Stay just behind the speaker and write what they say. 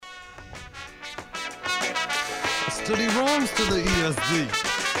to the ROMs to the ESD.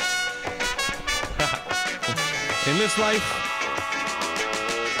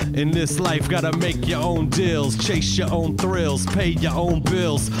 In this life, gotta make your own deals, chase your own thrills, pay your own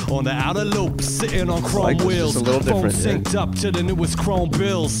bills. On the outer loop, sitting on chrome wheels, just a little phone different, synced up to the newest chrome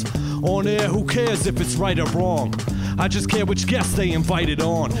bills. On air, who cares if it's right or wrong? I just care which guests they invited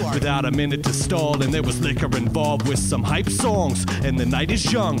on. Without a minute to stall, and there was liquor involved with some hype songs. And the night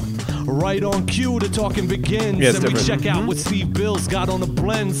is young. Right on cue, the talking begins. Yeah, it's and we different. check out what Steve Bills got on the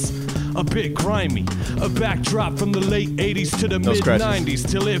blends. A bit grimy, a backdrop from the late 80s to the No mid scratches. 90s,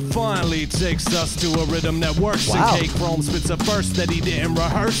 till it finally takes us to a rhythm that works. Wow. And K-Chrome spits a verse that he didn't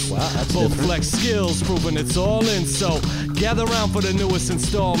rehearse. Wow, that's Both different. flex skills, proving it's all in. So gather round for the newest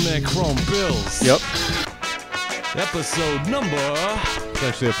installment, Chrome Bills. Yep. Episode number. It's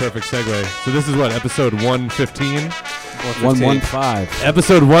actually a perfect segue. So this is what, episode 115? 115.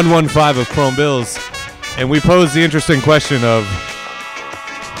 Episode 115 of Chrome Bills. And we posed the interesting question of,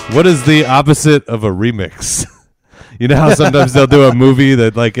 what is the opposite of a remix? You know how sometimes they'll do a movie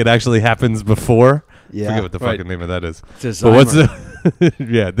that like it actually happens before? Yeah. Forget what the Right. fucking name of that is. It's a But what's Zymer. the...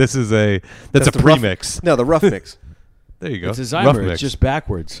 yeah, this is a... That's a the rough- premix. No, the rough mix. There you go. It's a Rough Zymer. mix. It's just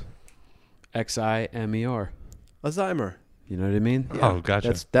backwards. Ximer. A Zymer. You know what I mean? Oh,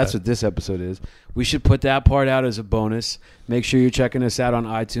 gotcha. That's what this episode is. We should put that part out as a bonus. Make sure you're checking us out on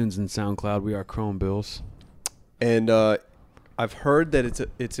iTunes and SoundCloud. We are Chrome Bills. And I've heard that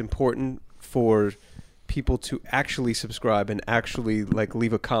it's important for people to actually subscribe and actually like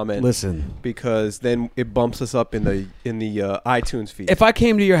leave a comment. Listen, Because then it bumps us up in the iTunes feed. if I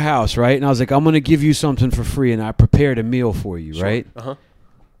came to your house, right, and I was like, I'm going to give you something for free, and I prepared a meal for you, Sure. right? Uh-huh.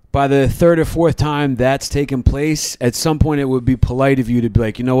 By the third or fourth time that's taken place, at some point it would be polite of you to be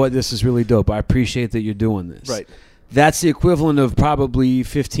like, you know what, this is really dope. I appreciate that you're doing this. Right. That's the equivalent of probably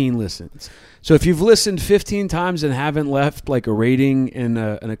 15 listens. So if you've listened 15 times and haven't left like a rating and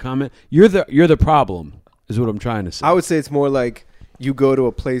a comment, you're the problem, is what I'm trying to say. I would say it's more like you go to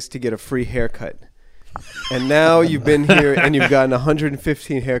a place to get a free haircut. And now you've been here and you've gotten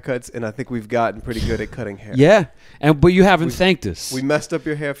 115 haircuts, and I think we've gotten pretty good at cutting hair. Yeah, but you haven't thanked us. We messed up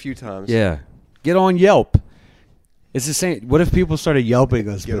your hair a few times. Yeah. Get on Yelp. It's the same. What if people started yelping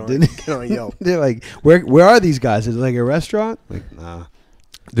us? Get But on, didn't get on Yelp. they're like, where are these guys? Is it like a restaurant? Like, nah.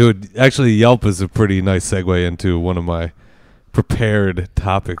 Dude, actually, Yelp is a pretty nice segue into one of my prepared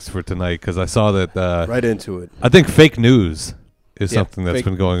topics for tonight, because I saw that Right into it. I think fake news is Yeah, something that's fake-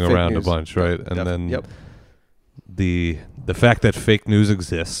 been going fake around news. a bunch, right? And Yep. then Yep. the fact that fake news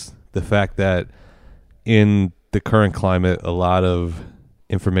exists, the fact that in the current climate, a lot of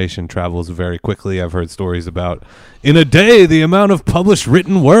information travels very quickly. I've heard stories about, in a day, the amount of published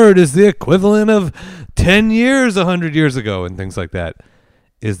written word is the equivalent of 10 years, 100 years ago, and things like that.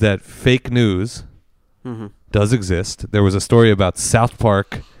 Is that fake news Mm-hmm. does exist. There was a story about South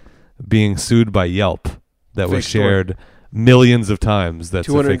Park being sued by Yelp that was Fake story. shared millions of times. That's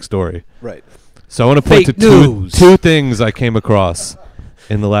a 200 fake story. Right. So I want to point Fake to two news. things I came across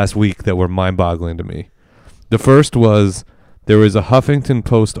in the last week that were mind-boggling to me. The first was there was a Huffington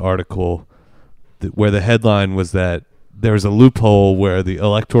Post article where the headline was that there was a loophole where the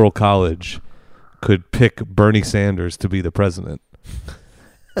Electoral College could pick Bernie Sanders to be the president.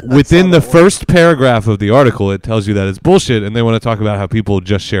 Within the first paragraph of the article, it tells you that it's bullshit, and they want to talk about how people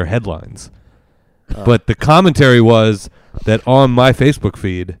just share headlines. But the commentary was that on my Facebook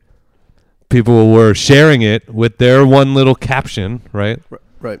feed, people were sharing it with their one little caption, right?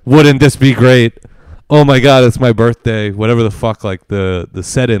 Right. Wouldn't this be great? Oh my God, it's my birthday. Whatever the fuck, like the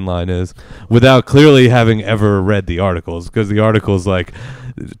set-in line is, without clearly having ever read the articles, because the article's like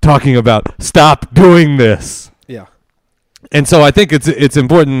talking about stop doing this. Yeah. And so I think it's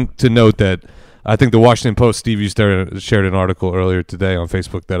important to note that I think the Washington Post, Steve, you shared an article earlier today on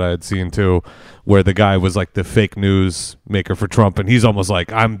Facebook that I had seen too, where the guy was like the fake news maker for Trump, and he's almost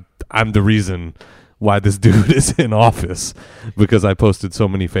like, I'm the reason why this dude is in office, because I posted so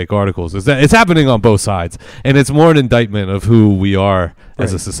many fake articles. It's happening on both sides, and it's more an indictment of who we are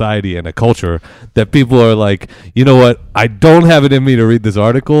as a society and a culture, that people are like, you know what, I don't have it in me to read this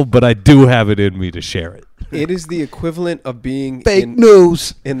article, but I do have it in me to share it. It is the equivalent of being Fake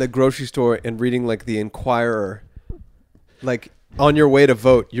news. in the grocery store and reading like the Inquirer. Like on your way to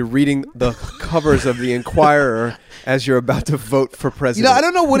vote, you're reading the covers of the Inquirer as you're about to vote for You president. know, I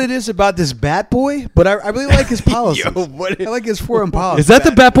don't know what it is about this Bat Boy, but I really like his policies. Yo, what I like his foreign policy. Is that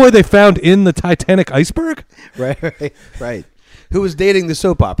the Bat Boy they found in the Titanic iceberg? Right. Who was dating the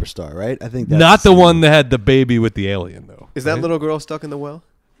soap opera star, right? I think that's Not the one that had the baby with the alien, though. Is that right? little girl stuck in the well?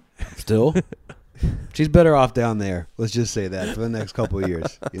 Still? She's better off down there. Let's just say that for the next couple of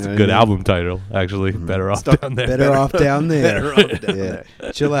years. You know what I Good mean? album title, actually. Better off down there. Better off down there. Better off down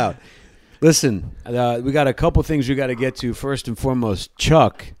Yeah. Chill out. Listen, we got a couple things we got to get to. First and foremost,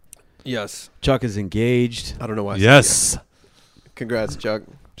 Chuck. Yes. Chuck is engaged. I don't know why. I said Yes. Congrats, Chuck.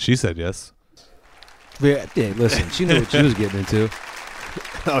 She said yes. Yeah, listen, she knew what she was getting into.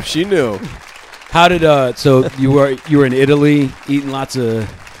 Oh, she knew. How did so you were in Italy eating lots of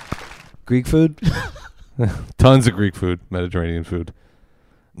Greek food? Tons of Greek food, Mediterranean food.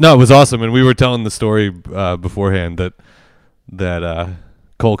 No, it was awesome, and we were telling the story beforehand that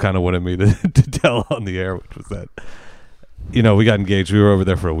Cole kind of wanted me to tell on the air, which was that, you know, we got engaged. We were over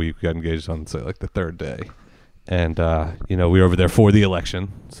there for a week. We got engaged on, say, like the third day, and you know, we were over there for the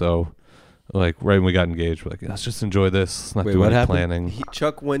election. So, like, right when we got engaged, we're like, let's just enjoy this. Let's not Wait, do what any happened? planning.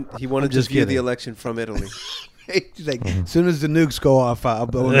 Chuck went. He wanted I'm to just view kidding. the election from Italy. He's like, as soon as the nukes go off, I'll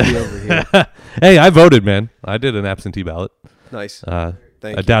be over here. Hey, I voted, man. I did an absentee ballot. Nice. I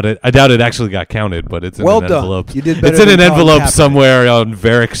Thank you. doubt it actually got counted, but it's in Well an done. envelope. You did better It's in than an Colin envelope Kaepernick. somewhere on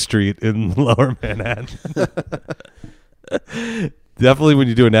Varick Street in Lower Manhattan. Definitely, when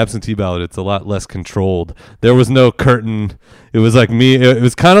you do an absentee ballot, it's a lot less controlled. There was no curtain. It was like me. It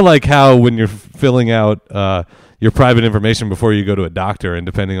was kind of like how when you're filling out your private information before you go to a doctor, and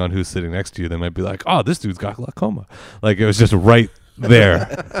depending on who's sitting next to you, they might be like, "Oh, this dude's got glaucoma." Like it was just right there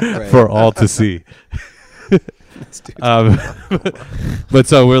for all to see. But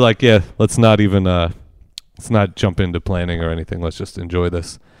so we're like, yeah, let's not jump into planning or anything. Let's just enjoy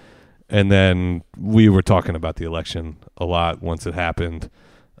this. And then we were talking about the election a lot once it happened.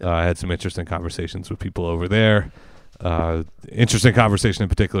 I had some interesting conversations with people over there. Interesting conversation in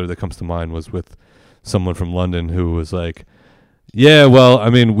particular that comes to mind was with someone from London who was like, yeah, well, I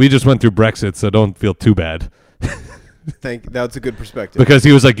mean, we just went through Brexit, so don't feel too bad. That's a good perspective. Because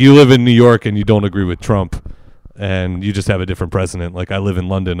he was like, you live in New York and you don't agree with Trump, and you just have a different president. Like, I live in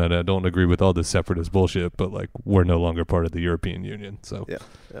London and I don't agree with all this separatist bullshit, but like, we're no longer part of the European Union. So yeah.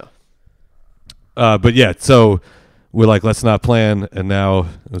 But yeah, so we're like, let's not plan. And now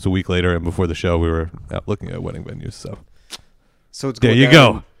it was a week later, and before the show, we were out looking at wedding venues. So So it's there going you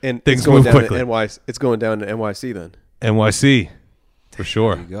down go. And Things it's going move down quickly. To NYC. It's going down to NYC then. NYC, for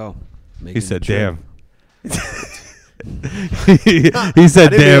sure. There you go. He Making said, the trip. "Damn." he said, I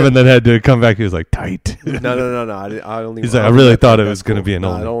didn't "Damn," mean and then had to come back. He was like, "Tight." No. I only. He's like, I only really meant thought that it that's was gonna cool. be an No,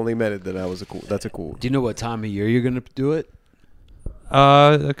 only. I only meant it that I was a cool. That's a cool. Do you know what time of year you're going to do it?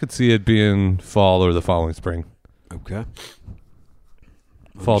 I could see it being fall or the following spring. Okay.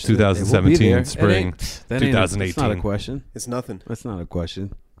 Fall Understood. It will be 2017, there. spring That ain't- That's not a 2018. question. It's nothing. That's not a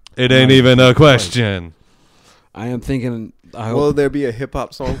question. It ain't even a question. I am thinking. I hope. Will there be a hip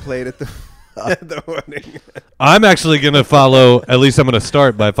hop song played at the at the wedding? I'm actually gonna follow. At least I'm gonna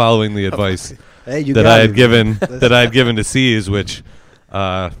start by following the advice hey, you that got I it, had given man. that I had given to C's, which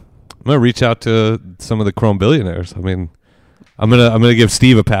I'm gonna reach out to some of the Chrome billionaires. I mean, I'm gonna give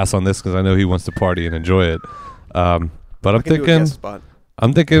Steve a pass on this because I know he wants to party and enjoy it. But I'm I can do a thinking, guest spot.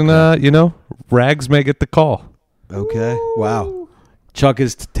 you know, Rags may get the call. Okay. Wow. Chuck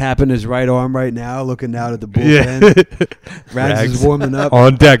is tapping his right arm right now, looking out at the Yeah. bullpen. Rags Rags is warming up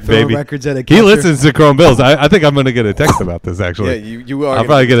on deck, throwing baby. records at a He catcher. listens to Chrome Bills. I think I'm gonna get a text about this. Yeah, Actually, you are. I'll gonna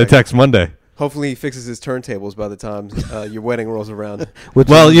probably get a text. text Monday. Hopefully, he fixes his turntables by the time your wedding rolls around.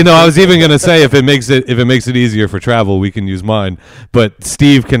 Well, you know, I was even going to say if it makes it easier for travel, we can use mine. But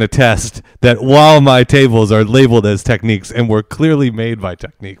Steve can attest that while my tables are labeled as Techniques and were clearly made by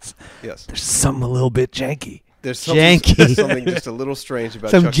Techniques, Yes, there's something a little bit janky. there's something, Janky. there's something just a little strange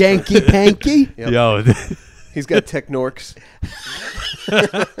about some Chuck's janky panky. Yep. Yo, He's got Technorks.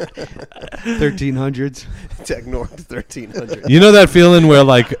 1300s. Technorks 1300. you know that feeling where,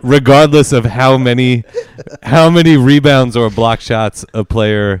 like, regardless of how many rebounds or block shots a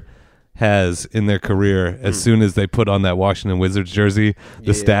player has in their career, as soon as they put on that Washington Wizards jersey,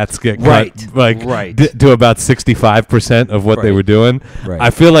 the Yeah. stats get Right. cut, like, Right. to about 65% of what they Right. were doing. Right.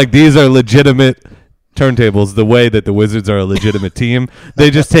 I feel like these are legitimate turntables the way that the Wizards are a legitimate team. They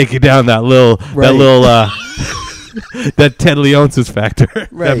just take you down that little Right. that Ted Leonsis factor,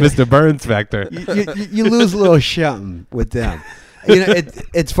 Right. that Mr. Burns factor. You lose a little something with them. You know,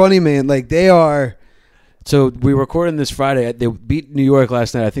 it's funny, man. Like, they are. So we recording this Friday. They beat New York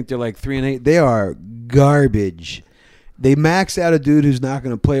last night. I think they're like 3-8. They are garbage. They maxed out a dude who's not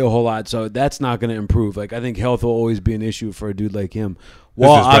going to play a whole lot, so that's not going to improve. Like, I think health will always be an issue for a dude like him.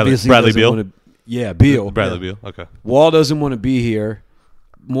 Wall This is obviously Bradley doesn't Beal? wanna- yeah, Beal. Bradley Beal. Okay. Wall doesn't want to be here.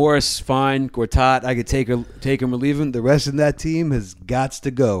 Morris, fine. Gortat, I could take him or leave him. The rest of that team has got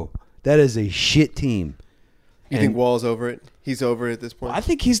to go. That is a shit team. You think Wall's over it? He's over it at this point. I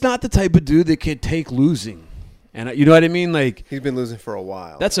think he's not the type of dude that can take losing. And you know what I mean? Like, He's been losing for a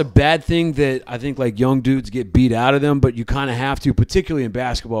while. that's a bad thing that I think like young dudes get beat out of them, but you kind of have to, particularly in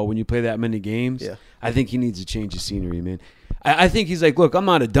basketball when you play that many games. Yeah. I think he needs to change his scenery, man. I think he's like, look, I'm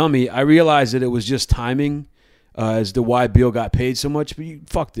not a dummy. I realize that it was just timing as to why Beal got paid so much, but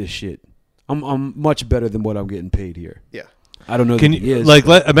fuck this shit. I'm much better than what I'm getting paid here. Yeah. I don't know. Can that he you is, like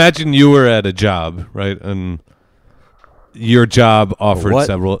but- imagine you were at a job, right? And your job offered What?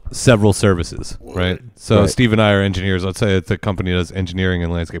 several services, right? So Right. Steve and I are engineers. Let's say it's a company that does engineering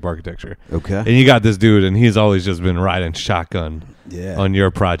and landscape architecture. Okay. And you got this dude, and he's always just been riding shotgun Yeah. on your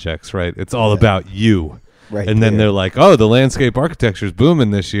projects, right? It's all about you. Right and then there. they're like, oh, the landscape architecture's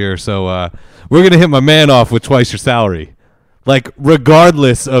booming this year, so we're going to hit my man off with twice your salary. Like,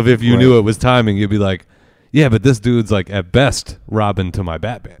 regardless of if you knew Right. it was timing, you'd be like, yeah, but this dude's, like, at best, Robin to my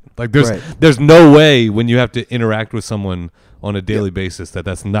Batman. Like, there's no way when you have to interact with someone on a daily basis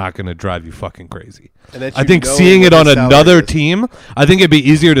that's not going to drive you fucking crazy. And that I you think know seeing what it on the salary another is. team, I think it'd be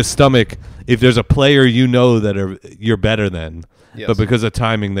easier to stomach if there's a player you know that you're better than, Yes. but because of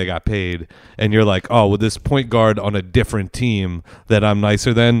timing they got paid, and you're like, oh, well, this point guard on a different team that I'm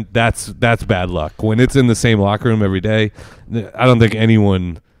nicer than, that's bad luck. When it's in the same locker room every day, I don't think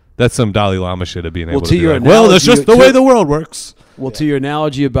anyone. That's some Dalai Lama shit of being able to to be your like, well, that's analogy, just the to- way the world works. Well, to your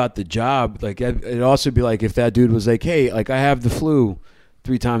analogy about the job, like it'd also be like if that dude was like, "Hey, like I have the flu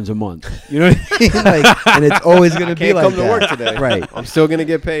 3 times a month," you know what I mean? Like, and it's always going to be Can't like come to that. work today. Right. I'm still going to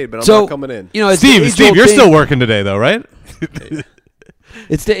get paid, but I'm So not coming in. You know, it's the Steve, age-old you're thing- still working today, though, right?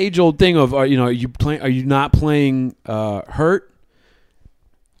 It's the age-old thing of, are you not playing hurt?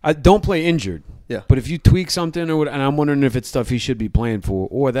 I don't play injured. Yeah. But if you tweak something or what, and I'm wondering if it's stuff he should be playing for,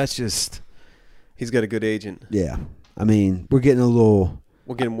 or that's just He's got a good agent. yeah. I mean, we're getting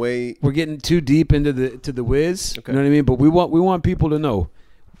We're getting too deep into the whiz. Okay. You know what I mean? But we want people to know.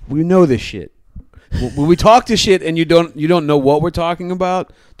 We know this shit. When we talk to shit and you don't know what we're talking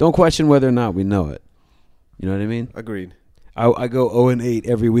about, don't question whether or not we know it. You know what I mean? agreed. I go 0-8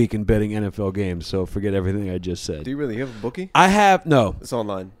 every week in betting NFL games, so forget everything I just said. Do you really have a bookie? I have no. It's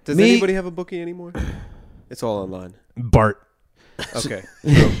online. Does Me- anybody have a bookie anymore? It's all online. Bart. Okay.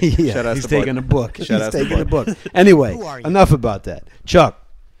 Yeah, Shout out he's to Bart. taking a book. Shout He's out to taking a Bart. book. Anyway, Who are you? enough about that. Chuck,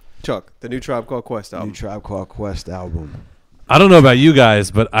 Chuck, the new Tribe Called Quest new album. Tribe Called Quest album. I don't know about you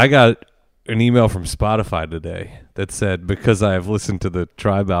guys, but I got an email from Spotify today that said, because I have listened to the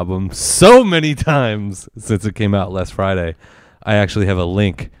Tribe album so many times since it came out last Friday, I actually have a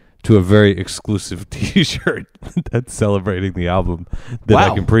link to a very exclusive T-shirt that's celebrating the album that I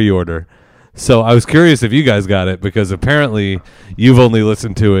Wow. can pre-order. So I was curious if you guys got it, because apparently you've only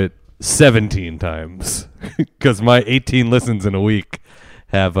listened to it 17 times, because my 18 listens in a week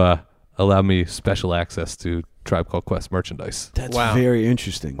have allowed me special access to Tribe Called Quest merchandise. That's Wow. very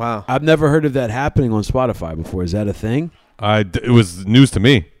interesting. Wow. I've never heard of that happening on Spotify before. Is that a thing? It was news to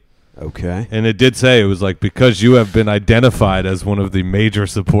me. Okay. And it did say, it was like, because you have been identified as one of the major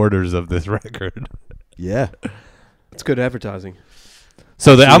supporters of this record. Yeah. It's good advertising.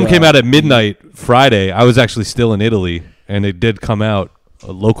 So the So, album came out at midnight Friday. I was actually still in Italy, and it did come out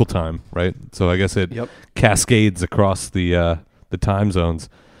local time, right? So I guess it Yep. cascades across the time zones.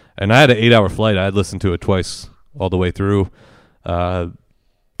 And I had an 8-hour flight. I had listened to it twice all the way through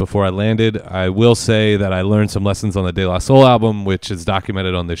before I landed. I will say that I learned some lessons on the De La Soul album, which is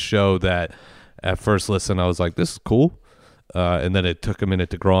documented on this show, that at first listen I was like, this is cool. And then it took a minute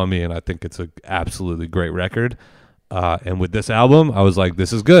to grow on me, and I think it's an absolutely great record. And with this album, I was like,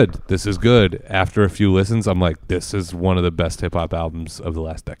 this is good. This is good. After a few listens, I'm like, this is one of the best hip-hop albums of the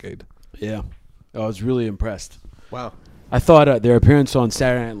last decade. Yeah. I was really impressed. Wow. I thought their appearance on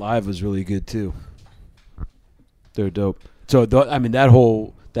Saturday Night Live was really good too. They're dope. So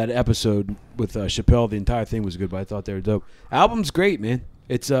that episode with Chappelle, the entire thing was good, but I thought they were dope. Album's great, man.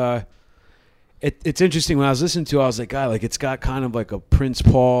 It's it's interesting. When I was listening to it, I was like, God, like it's got kind of like a Prince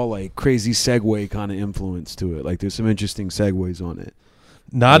Paul, like crazy segue kind of influence to it. Like there's some interesting segues on it.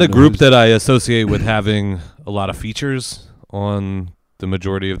 Not I a know group who's- that I associate with having a lot of features on the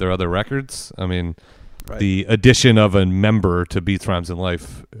majority of their other records. I mean, Right. the addition of a member to Beats, Rhymes, and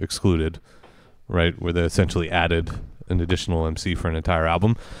Life excluded, right, where they essentially added an additional MC for an entire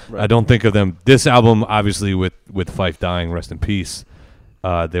album. Right. I don't think of them. This album, obviously, with Fife dying, rest in peace,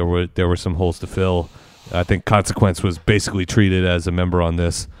 there were some holes to fill. I think Consequence was basically treated as a member on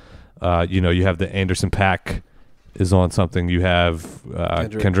this. You have the Anderson .Paak is on something. You have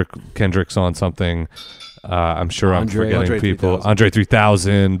Kendrick's on something. I'm sure I'm forgetting Andre people. 3000. Andre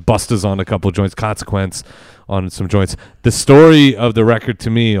 3000, Busta's on a couple joints, Consequence on some joints. The story of the record to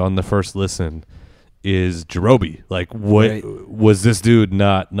me on the first listen is Jerobi. Like, what Right. was this dude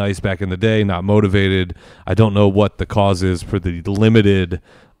not nice back in the day, not motivated? I don't know what the cause is for the limited,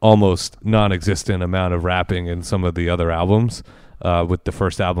 almost non-existent amount of rapping in some of the other albums. With the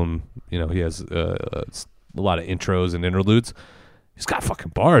first album, he has a lot of intros and interludes. He's got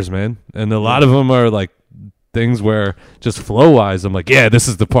fucking bars, man. And a lot of them are like things where just flow-wise, I'm like, yeah, this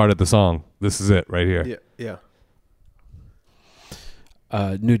is the part of the song. This is it right here. Yeah.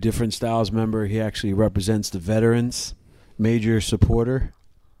 New Different Styles member. He actually represents the veterans. Major supporter.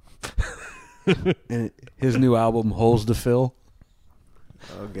 And his new album, Holes to Fill.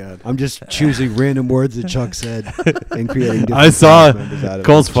 Oh God. I'm just choosing random words that Chuck said and creating different I saw Styles members out of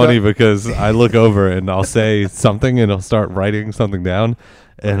Cole's it. funny because I look over and I'll say something and I'll start writing something down.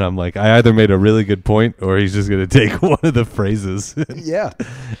 And I'm like, I either made a really good point or he's just going to take one of the phrases Yeah.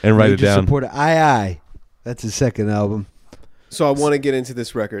 and write it Major down. supporter. Aye. That's his second album. So I want to get into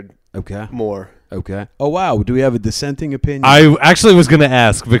this record Okay. more. Okay. Oh, wow. Do we have a dissenting opinion? I actually was going to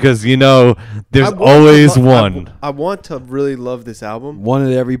ask because, there's I want always to lo- one. I want to really love this album. One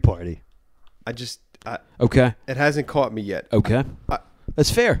at every party. Okay. It hasn't caught me yet. Okay. I-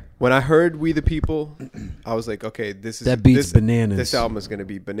 That's fair. When I heard "We the People," I was like, okay, this is That beats this, bananas. This album is going to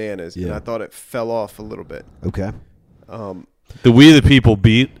be bananas, and Yeah. I thought it fell off a little bit. Okay. The We the People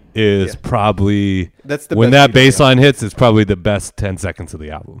beat is Yeah. probably, That's the when best that beat on the bass line hits, it's probably the best 10 seconds of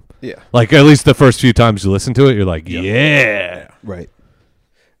the album. Yeah, Like, at least the first few times you listen to it, you're like, yeah. Right.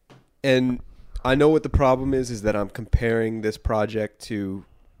 and I know what the problem is that I'm comparing this project to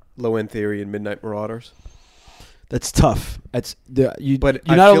Low End Theory and Midnight Marauders. That's tough. That's you're But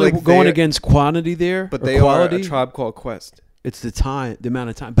not I feel only like going they're- against quantity there, But or they quality. are a Tribe Called Quest. It's the amount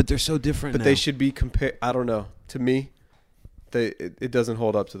of time. But they're so different. But now. they should be compared. I don't know. To me, it doesn't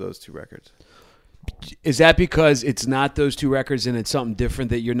hold up to those two records. Is that because it's not those two records and it's something different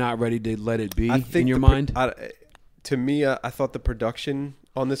that you're not ready to let it be I think in your the pro- mind? to me, I thought the production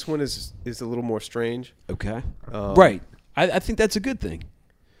on this one is a little more strange. Okay. Um, Right. I think that's a good thing.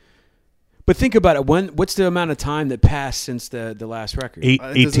 But think about it. What's the amount of time that passed since the last record? It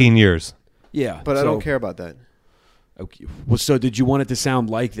doesn't- 18 years. Yeah. But I so- don't care about that. Okay. Well, so did you want it to sound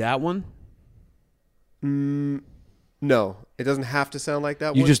like that one? No, it doesn't have to sound like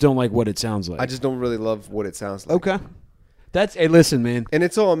that You one. just don't like what it sounds like. I just don't really love what it sounds like. Okay. Hey, listen, man. And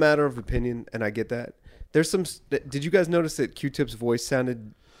it's all a matter of opinion, and I get that. There's some. Did you guys notice that Q-Tip's voice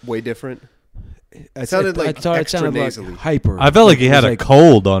sounded way different? It sounded like I thought it extra sounded nasally. like hyper. I felt like he it had was a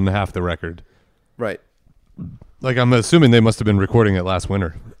cold on half the record. Right. Like, I'm assuming they must have been recording it last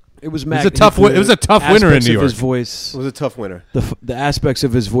winter. It was It was a tough winter in aspects New of His It York. voice, was a tough winter. the aspects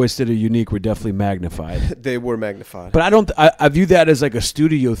of his voice that are unique were definitely magnified. They were magnified. But I view that as like a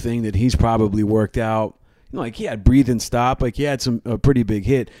studio thing that he's probably worked out. Like he had Breathe and Stop. Like he had a pretty big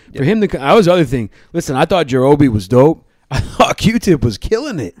hit. For him to, that was the other thing. Listen, I thought Jerobi was dope. I thought Q-Tip was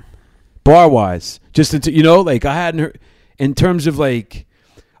killing it, bar wise. Just like I hadn't heard in terms of like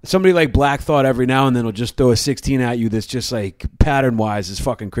somebody like Black Thought every now and then will just throw a 16 at you that's just like pattern wise is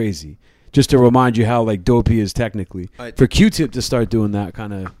fucking crazy. Just to remind you how like dope he is technically. For Q-Tip to start doing that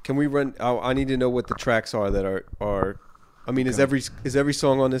kind of. Can we run? I need to know what the tracks are that are. I mean, is every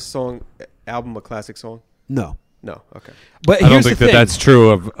song on this album a classic song? No. No. Okay. But I don't here's think the thing. that's true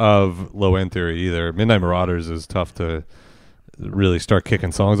of Low End Theory either. Midnight Marauders is tough to really start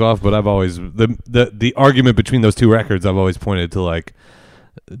kicking songs off, but I've always the argument between those two records I've always pointed to, like,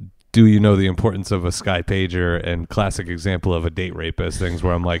 do you know the importance of a Sky Pager and classic example of a date rape as things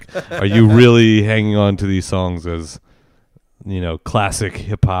where I'm like, are you really hanging on to these songs as classic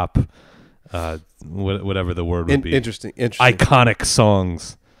hip hop, whatever the word would be, Interesting. iconic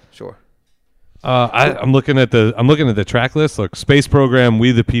songs? Sure. I'm looking at the track list. Like Space Program,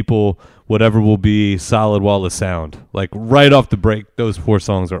 We the People, Whatever Will Be, Solid Wall of Sound. Like right off the break, those 4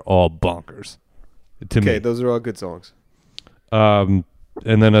 songs are all bonkers to me. Okay, those are all good songs.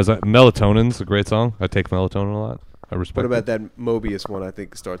 And then Melatonin's a great song. I take Melatonin a lot. I respect. What about it. that Mobius one? I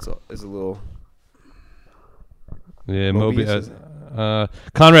think starts off as a little. Yeah, Mobius Mobius.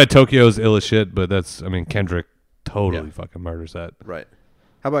 Conrad Tokyo's ill as shit, but Kendrick totally fucking murders that. Right.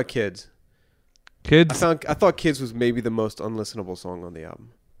 How about Kids? Kids. I thought Kids was maybe the most unlistenable song on the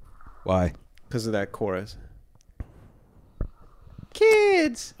album Why? because of that chorus.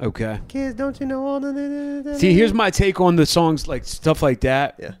 Kids, Okay. kids, don't you know all the? See, here's my take on the songs, like stuff like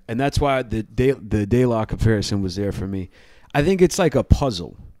that. Yeah. And that's why the De-La comparison was there for me. I think it's like a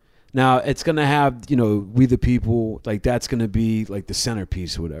puzzle. Now, it's going to have, We the People, like that's going to be like the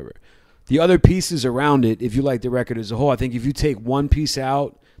centerpiece or whatever. The other pieces around it, if you like the record as a whole, I think if you take one piece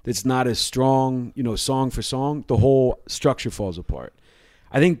out that's not as strong, song for song, the whole structure falls apart.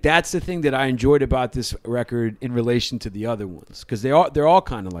 I think that's the thing that I enjoyed about this record in relation to the other ones, because they're all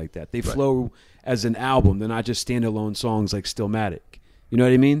kind of like that. They flow as an album. They're not just standalone songs like Stillmatic. You know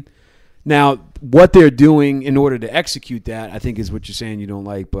what I mean? Now, what they're doing in order to execute that, I think, is what you're saying you don't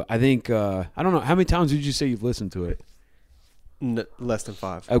like. But I think I don't know, how many times did you say you've listened to it? Less than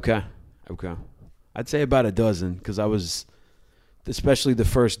 5. Okay. I'd say about a dozen, because I was, especially the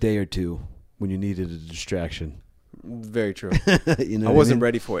first day or two when you needed a distraction. Very true. You know, I wasn't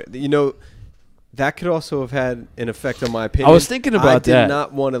ready for it. You know, that could also have had an effect on my opinion. I was thinking about that. I did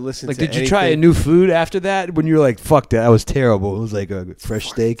not want to listen Like, to did you try a new food after that? When you were like, "Fuck that was terrible." It was like a fresh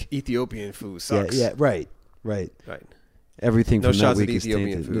steak. Ethiopian food sucks. Yeah, right. Everything No from that shots at week is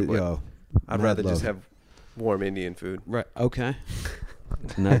Ethiopian tainted. food, but Yo, I'd mad rather just love. have warm Indian food. Right. Okay.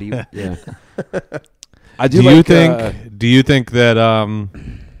 Not even. Yeah. I Do do. you think? Do you think that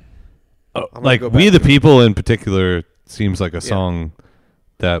like go We back the to it. People in particular seems like a song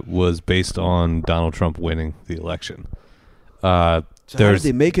that was based on Donald Trump winning the election. So how did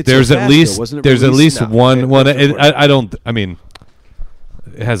they make it so there's at fast, least though? Wasn't it there's at released- least No, one it one. was recorded. I don't. I mean,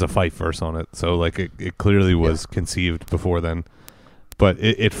 it has a fight verse on it, so like it clearly was conceived before then. But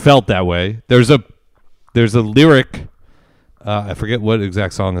it felt that way. There's a lyric. I forget what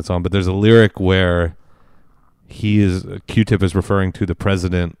exact song it's on, but there's a lyric where Q-Tip is referring to the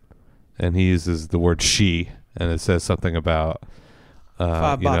president, and he uses the word "she," and it says something about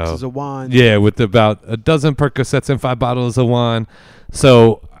 5 boxes of wine. yeah, with about a dozen Percocets and 5 bottles of wine.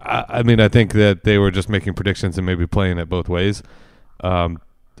 So I mean, I think that they were just making predictions and maybe playing it both ways.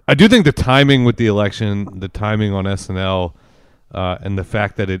 I do think the timing with the election, the timing on SNL, and the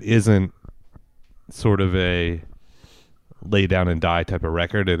fact that it isn't sort of a lay down and die type of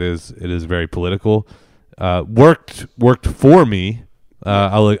record. It is very political. Worked for me.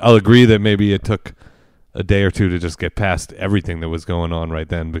 I'll agree that maybe it took a day or two to just get past everything that was going on right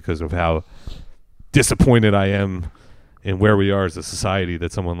then because of how disappointed I am in where we are as a society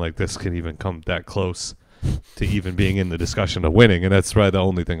that someone like this can even come that close to even being in the discussion of winning. And that's probably the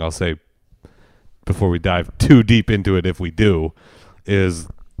only thing I'll say before we dive too deep into it, if we do, is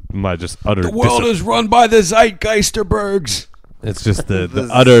my just utter The world is run by the Zeitgeisterbergs. it's just the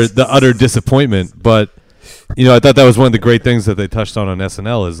utter disappointment. But you know, I thought that was one of the great things that they touched on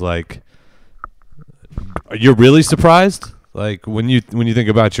SNL is like, you're really surprised, like when you think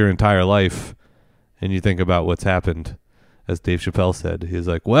about your entire life and you think about what's happened, as Dave Chappelle said, he's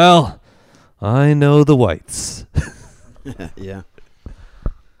like, well, I know the whites. Yeah.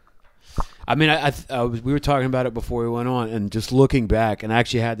 I mean, we were talking about it before we went on, and just looking back, and I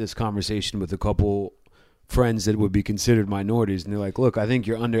actually had this conversation with a couple friends that would be considered minorities, and they're like, look, I think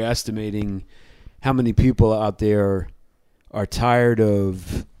you're underestimating how many people out there are tired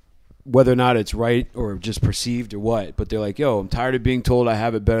of whether or not it's right or just perceived or what, but they're like, yo, I'm tired of being told I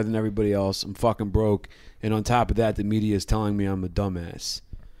have it better than everybody else. I'm fucking broke. And on top of that, the media is telling me I'm a dumbass.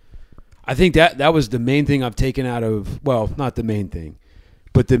 I think that was the main thing I've taken out of, well, not the main thing,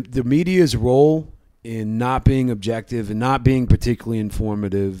 but the media's role in not being objective and not being particularly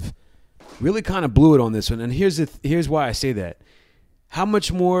informative really kind of blew it on this one. And here's why I say that.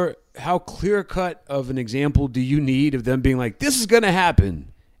 How clear-cut of an example do you need of them being like, this is going to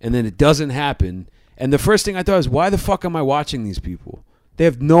happen, and then it doesn't happen? And the first thing I thought is, why the fuck am I watching these people? They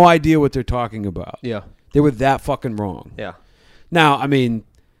have no idea what they're talking about. Yeah. They were that fucking wrong. Yeah. Now, I mean,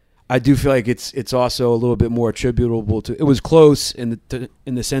 I do feel like it's also a little bit more attributable to, it was close in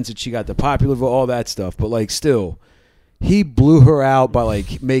the sense that she got the popular vote, all that stuff, but like still, he blew her out by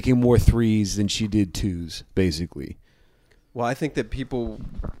like making more threes than she did twos, basically. Well, I think that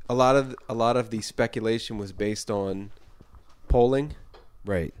a lot of the speculation was based on polling,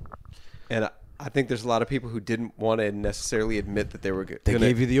 Right. and I think there's a lot of people who didn't want to necessarily admit that they were good. They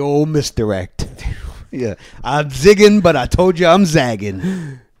gave you the old misdirect. Yeah, I'm zigging, but I told you I'm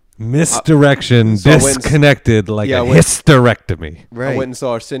zagging. Misdirection, So I went and- disconnected like Yeah, I a went- hysterectomy. I went and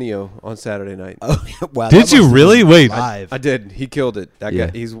saw Arsenio on Saturday night. Oh, wow, Did that you must have really? been Wait. live. I did. He killed it. That Yeah.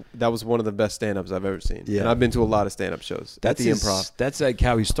 guy. That was one of the best stand-ups I've ever seen. Yeah. And I've been to a lot of stand-up shows at the Improv. That's like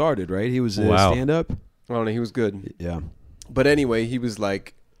how he started, right? He was a Wow. stand-up. I don't know. He was good. Yeah. But anyway, he was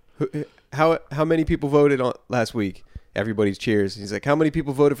like, "How many people voted on last week?" Everybody's cheers. He's like, "How many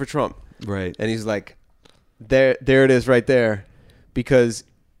people voted for Trump?" Right. And he's like, "There it is, right there," because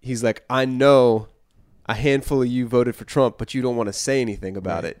he's like, "I know a handful of you voted for Trump, but you don't want to say anything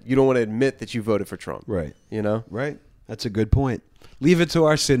about it. You don't want to admit that you voted for Trump." Right. You know, Right. That's a good point. Leave it to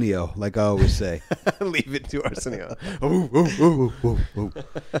Arsenio, like I always say. leave it to Arsenio. All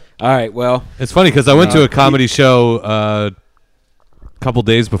right. Well, It's funny because I went to a comedy show a couple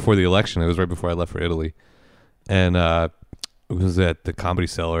days before the election. It was right before I left for Italy, and was at the Comedy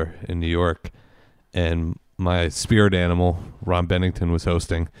Cellar in New York, and my spirit animal, Ron Bennington, was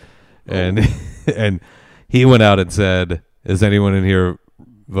hosting, and and he went out and said, "Is anyone in here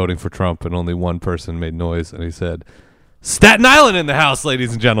voting for Trump?" And only one person made noise, and he said, "Staten Island in the house,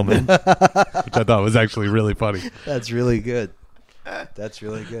 ladies and gentlemen," which I thought was actually really funny. That's really good. That's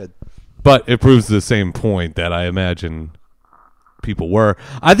really good. But it proves the same point that I imagine people were.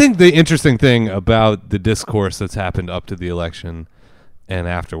 I think the interesting thing about the discourse that's happened up to the election and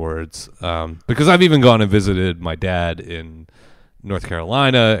afterwards, because I've even gone and visited my dad in North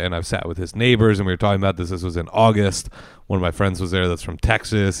Carolina, and I've sat with his neighbors, and we were talking about this. This was in August. One of my friends was there that's from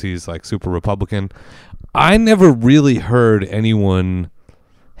Texas. He's like super Republican. I never really heard anyone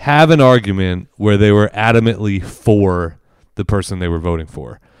have an argument where they were adamantly for the person they were voting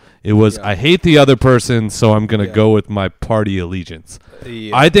for. It was, I hate the other person, so I'm going to go with my party allegiance.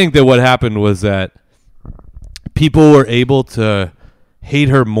 Yeah. I think that what happened was that people were able to hate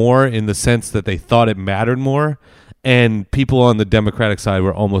her more in the sense that they thought it mattered more, and people on the Democratic side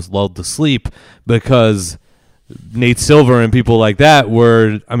were almost lulled to sleep because Nate Silver and people like that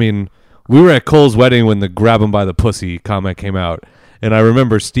were, I mean, we were at Cole's wedding when the grab him by the pussy comment came out, and I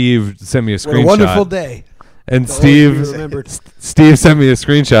remember Steve sent me a screenshot. What a wonderful day. And The Steve whole thing remembered. Steve sent me a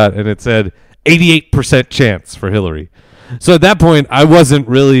screenshot, and it said 88% chance for Hillary. So at that point, I wasn't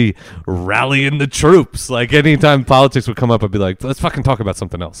really rallying the troops. Like, anytime politics would come up, I'd be like, let's fucking talk about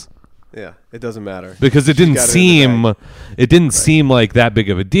something else. Yeah, it doesn't matter. Because it didn't got it in the seem seem like that big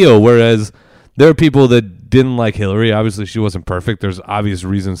of a deal. Whereas there are people that didn't like Hillary. Obviously, she wasn't perfect. There's obvious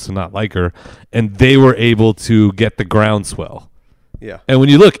reasons to not like her. And they were able to get the groundswell. Yeah. And when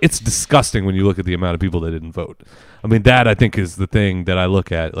you look, it's disgusting when you look at the amount of people that didn't vote. I mean, that I think is the thing that I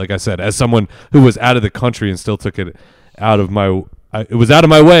look at. Like I said, as someone who was out of the country and still took it out of my, it was out of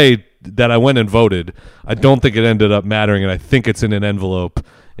my way that I went and voted. I don't think it ended up mattering, and I think it's in an envelope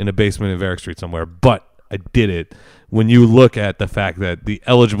in a basement in Varick Street somewhere. But I did it. When you look at the fact that the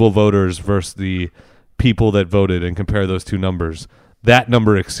eligible voters versus the people that voted and compare those two numbers, that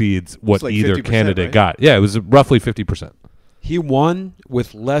number exceeds what like either 50%, candidate right? got. Yeah, it was roughly 50%. He won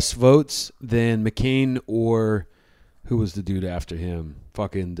with less votes than McCain or who was the dude after him?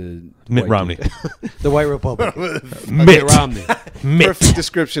 Fucking the Mitt white Romney. dude. The white Republican. Mitt Romney. Perfect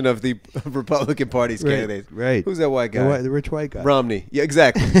description of the Republican Party's candidate. Right. Who's that white guy? The rich white guy. Romney. Yeah,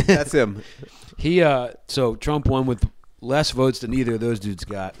 exactly. That's him. He so Trump won with less votes than either of those dudes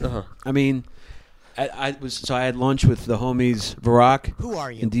got. Uh-huh. I mean, I had lunch with the homies Barack. Who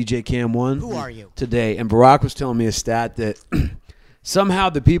are you? And DJ Cam 1. Who are you? Today, and Barack was telling me a stat that somehow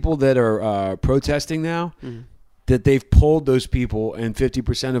the people that are protesting now, that they've polled those people and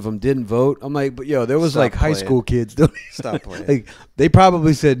 50% of them didn't vote. I'm like, but yo, there was Stop like high playing. school kids. Stop playing. Like, they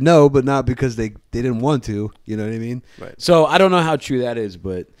probably said no, but not because they didn't want to. You know what I mean? Right. So I don't know how true that is,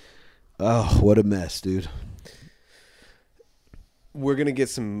 but oh, what a mess, dude. We're gonna get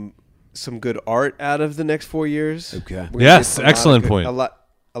some good art out of the next 4 years. Okay. We're gonna Yes, get a lot of excellent good- point.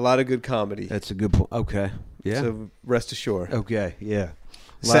 A lot of good comedy. That's a good point. Okay. Yeah. So rest assured. Okay. Yeah.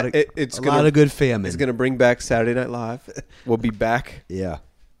 A Sa- lot of, it's a gonna, lot of good famine. It's gonna bring back Saturday Night Live. We'll be back. Yeah.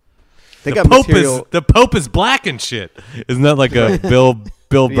 They The got Pope material. is the Pope is black and shit. Isn't that like a Bill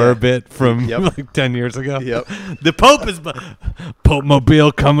Burr Yeah. bit from Yep. like 10 years ago? Yep. The Pope is Pope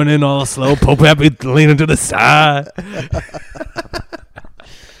Mobile coming in all slow. Pope happy leaning to the side.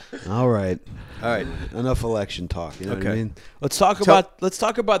 All right. All right. Enough election talk. You know what I Okay. mean? Let's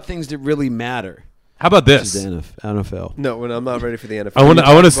talk about things that really matter. How about Which is this? the NFL. No, when I'm not ready for the NFL.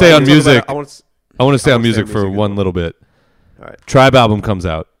 I want to stay on music. I want to. I want to stay I on wanna music stay on for music as one well. little bit. All right. Tribe album comes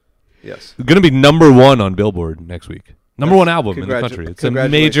out. Yes. It's going to be number one on Billboard next week. Number one album in the country. It's a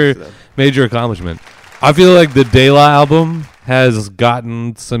Congratulations to them. major accomplishment. I feel like the De La album has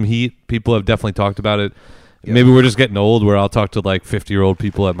gotten some heat. People have definitely talked about it. Yeah. Maybe we're just getting old where I'll talk to like 50-year-old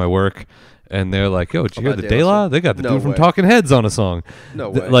people at my work and they're like, yo, did you hear About the De De La La? song? They got the No dude from way. Talking Heads on a song. No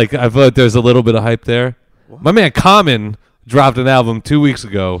way. Like, I feel like there's a little bit of hype there. What? My man Common dropped an album 2 weeks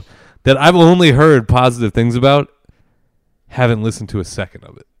ago that I've only heard positive things about. Haven't listened to a second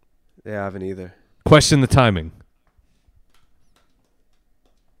of it. Yeah, I haven't either. Question the timing.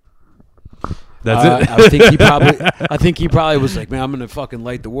 That's it. I think he probably was like, man, I'm gonna fucking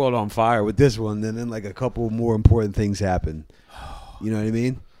light the world on fire with this one. And then like a couple more important things happen. You know what I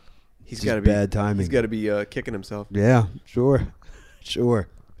mean? He's It's got to just be bad timing. He's got to be kicking himself. Yeah, sure.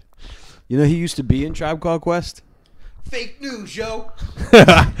 You know, he used to be in Tribe Called Quest. Fake news, yo.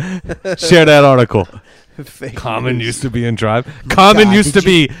 Share that article. Fake Common news. used to be in Tribe. Common God, used to did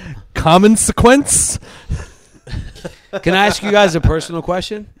you- be Common Sequence. Can I ask you guys a personal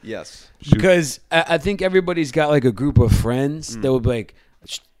question? Yes. Because I think everybody's got like a group of friends that would be like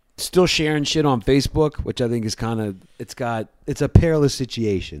still sharing shit on Facebook, which I think is kind of it's a perilous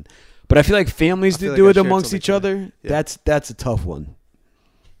situation. But I feel like families that do it amongst each other, that's a tough one.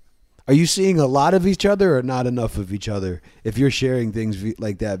 Are you seeing a lot of each other or not enough of each other if you're sharing things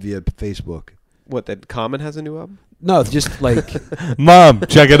like that via Facebook? What, that Common has a new album? No, just like Mom,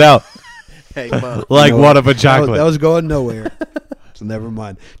 check it out. Hey, Mom. Like what of a chocolate. That was going nowhere. So never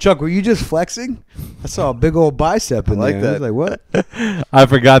mind. Chuck, were you just flexing? I saw a big old bicep in like there. that. I was like, what? I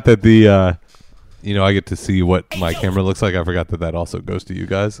forgot that I get to see what my camera looks like. I forgot that also goes to you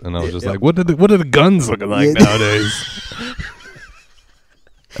guys, and I was just like, what are the guns looking like nowadays?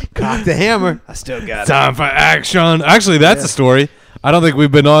 Cock the hammer. I still got Time for action. Actually, that's a story. I don't think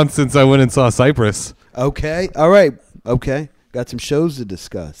we've been on since I went and saw Cypress. Okay. All right. Okay. Got some shows to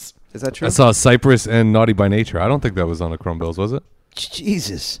discuss. it. Is that true? I saw Cypress and Naughty by Nature. I don't think that was on the Chrome Bills, was it?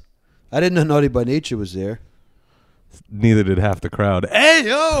 Jesus. I didn't know Naughty by Nature was there. Neither did half the crowd. Hey,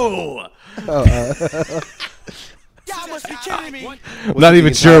 yo! Y'all must be kidding me. I'm not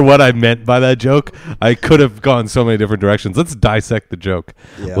even sure what I meant by that joke. I could have gone so many different directions. Let's dissect the joke.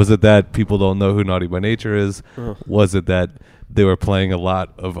 Yeah. Was it that people don't know who Naughty by Nature is? Was it that they were playing a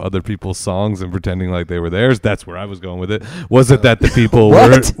lot of other people's songs and pretending like they were theirs? That's where I was going with it. Was it that the people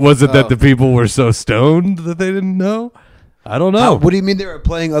that the people were so stoned that they didn't know? I don't know. What do you mean they were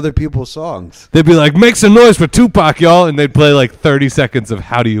playing other people's songs? They'd be like, make some noise for Tupac, y'all, and they'd play like 30 seconds of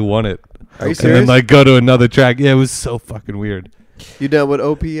How Do You Want It? Are you And serious? then like go to another track. Yeah, it was so fucking weird. You down with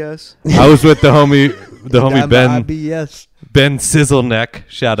OPS? I was with the homie Ben IBS. Ben Sizzleneck,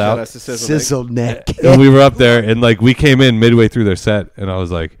 shout Shout out. out to Sizzle. Sizzle neck. And we were up there, and like we came in midway through their set, and I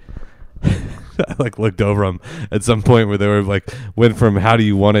was like, I like looked over them at some point where they were like went from How Do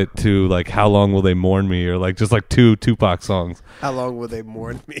You Want It to like How Long Will They Mourn Me, or like just like two Tupac songs. How long will they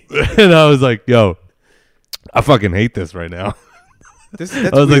mourn me? And I was like, yo, I fucking hate this right now. That's I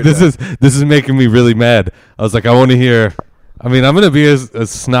was like, weird, this is making me really mad. I was like, I want to hear. I mean, I'm gonna be a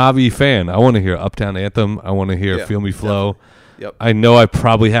snobby fan. I want to hear Uptown Anthem. I want to hear Yeah, Feel Me Flow. Yep. I know I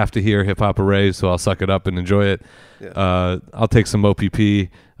probably have to hear Hip Hop Hooray, so I'll suck it up and enjoy it. Yeah. I'll take some OPP.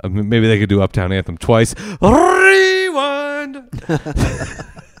 Maybe they could do Uptown Anthem twice. Rewind.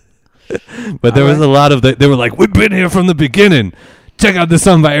 But there was a lot of they were like, we've been here from the beginning. Check out this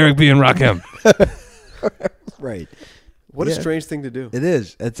song by Eric B. and Rakim. Right. What a strange thing to do. It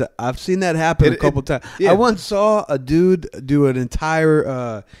is. I've seen that happen a couple times. yeah. I once saw a dude do an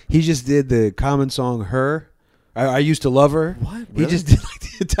entire. He just did the Common song "Her." I used to love her. What? He Really? just did like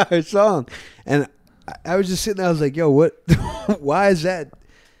the entire song, and I was just sitting there. I was like, "Yo, what? Why is that?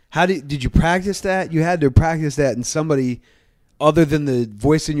 How did you practice that? You had to practice that, and somebody other than the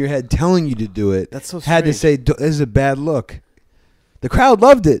voice in your head telling you to do it, That's so had to say strange. this is a bad look." The crowd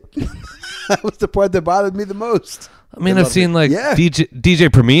loved it. That was the part that bothered me the most. I mean, They I've loved seen it. like Yeah. DJ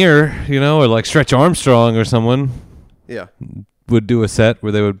Premier, or like Stretch Armstrong or someone Yeah, would do a set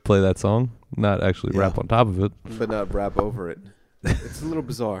where they would play that song, not actually Yeah. rap on top of it. but not rap over it. It's a little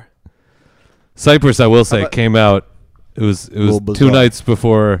bizarre. Cypress, I will say, about- came out. It was Little 2 bizarre. nights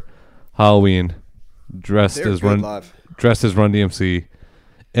before Halloween, dressed They're as good live. Run DMC,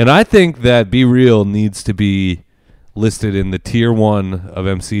 and I think that Be Real needs to be listed in the tier 1 of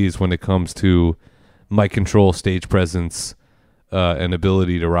MCs when it comes to mic control, stage presence, and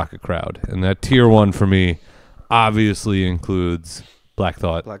ability to rock a crowd. And that tier 1 for me obviously includes Black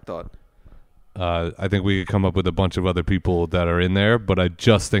Thought. Black Thought. I think we could come up with a bunch of other people that are in there, but I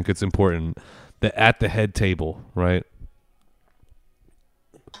just think it's important that at the head table, right?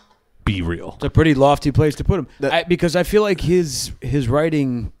 Be Real. It's a pretty lofty place to put him That- because I feel like his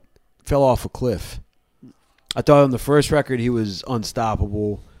writing fell off a cliff. I thought on the first record he was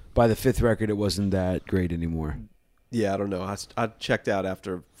unstoppable. By the 5th record, it wasn't that great anymore. Yeah, I don't know. I checked out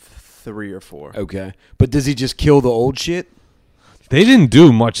after 3 or 4. Okay, but does he just kill the old shit? They didn't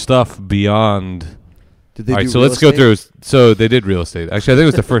do much stuff beyond. Did they All right, do so Real let's go Estate? through. So they did Real Estate. Actually, I think it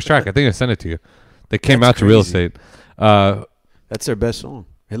was the first track. I think I sent it to you. They came That's out to Real crazy. Estate. That's their best song,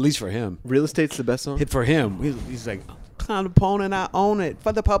 at least for him. Real Estate's the best song. Hit for him. He's like, I'm an opponent, I own it.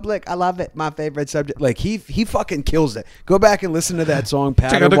 For the public, I love it. My favorite subject. Like, he fucking kills it. Go back and listen to that song, Check out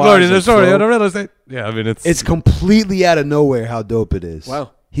the pattern-wise glory of the and story flow. of the Real Estate. Yeah, I mean It's completely out of nowhere how dope it is.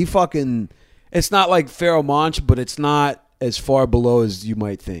 Wow. He fucking, it's not like Pharoah Monch, but it's not as far below as you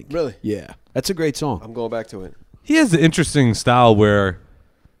might think. Really? Yeah. That's a great song. I'm going back to it. he has an interesting style where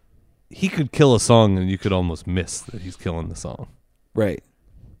he could kill a song and you could almost miss that he's killing the song. Right.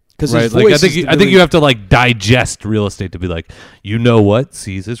 Because Right? Like I think you have to like digest Real Estate to be like, you know what?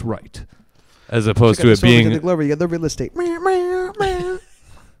 C's is right. as opposed Check out to the it song with being. Danny Glover. You got the real estate.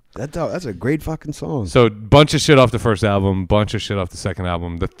 That's a great fucking song. So bunch of shit off the first album, bunch of shit off the second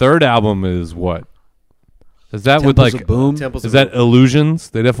album. The third album is what? Is that with Temples like of Boom? Temples Is of that Boom. Illusions?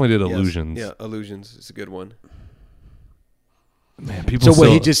 They definitely did Yes. Illusions. Yeah, Illusions is a good one. Man, people So what,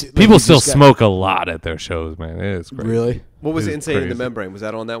 still, he just- like, people he still just got- smoke a lot at their shows, man. It is crazy. Really? What was It is Insane in the crazy. Membrane? Was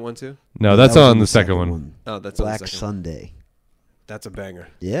that on that one too? No, that's That was on the second one. Oh, that's Black on the second one. Sunday. That's a banger.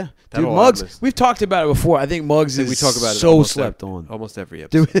 Yeah, That dude. whole Muggs. album is- We've talked about it before. I think Muggs is We talk about it so almost slept on. Almost every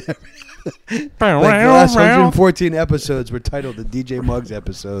episode. Dude, like the last 114 episodes were titled the DJ Muggs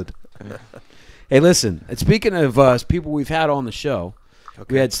episode. Hey, listen. And speaking of people we've had on the show,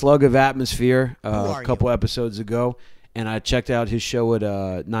 we had Slug of Atmosphere a couple episodes ago, and I checked out his show at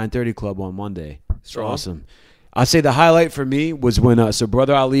 9:30 Club on Monday. It's Strong. awesome. I'd say the highlight for me was when so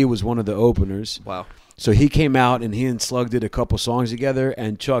Brother Ali was one of the openers. Wow. So he came out and he and Slug did a couple songs together.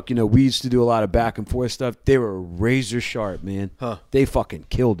 And Chuck, we used to do a lot of back and forth stuff. They were razor sharp, man. Huh. They fucking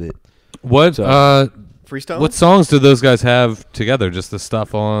killed it. What Freestyle? what songs do those guys have together? Just the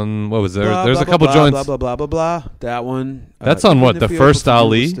stuff on what was there? Blah, There's blah, a couple blah, joints. Blah blah blah blah blah. That one. That's on what, Even the if we first open for you,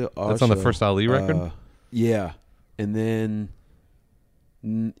 Ali? it's still our That's on the show. first Ali record? Yeah, and then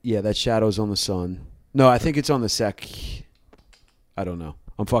that Shadows on the Sun. No, I think it's on the sec. I don't know.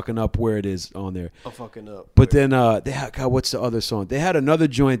 I'm fucking up where it is on there. I'm fucking up. But then they had, God, what's the other song? They had another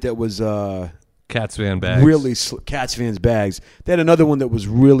joint that was Cats Van Bags. really Cats Fans Bags. They had another one that was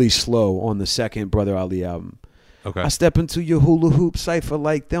really slow on the second Brother Ali album. Okay. I step into your hula hoop cipher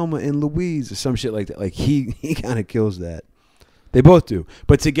like Thelma and Louise or some shit like that. Like he kind of kills that. They both do.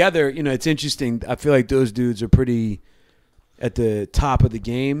 But together, it's interesting. I feel like those dudes are pretty at the top of the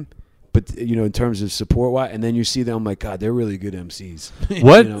game. But in terms of support, and then you see them, like, God, they're really good MCs.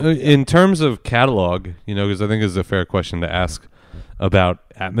 What in terms of catalog? Because I think it's a fair question to ask about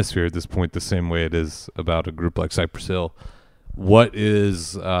Atmosphere at this point, the same way it is about a group like Cypress Hill. What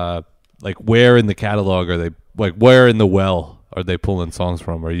is like? Where in the catalog are they? Like, where in the well are they pulling songs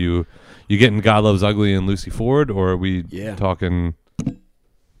from? Are you getting God Loves Ugly and Lucy Ford, or are we talking?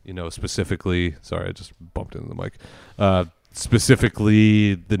 Specifically. Sorry, I just bumped into the mic.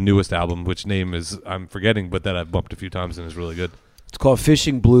 Specifically the newest album, which name is I'm forgetting, but that I've bumped a few times and is really good. It's called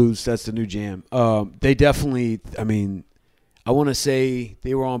Fishing Blues. That's the new jam. They definitely, I want to say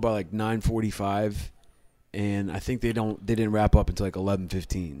they were on by like 9:45, and I think they didn't wrap up until like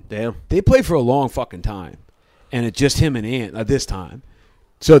 11:15. Damn. They played for a long fucking time, and it's just him and Ant this time.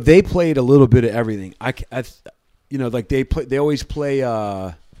 So they played a little bit of everything. Like they always play.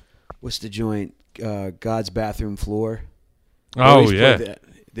 What's the joint? God's Bathroom Floor. They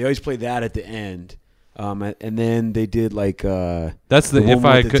always play that at the end, and then they did like that's the one if with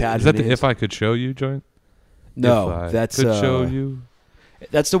I the could Tad is that the Hernandez. If I Could Show You joint? No, If I that's could show you.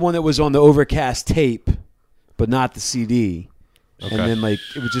 That's the one that was on the Overcast tape, but not the CD. Okay. And then it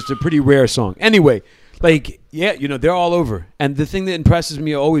was just a pretty rare song. Anyway, they're all over. And the thing that impresses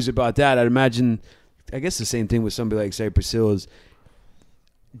me always about that, I'd imagine, I guess the same thing with somebody like Cypress Hill is.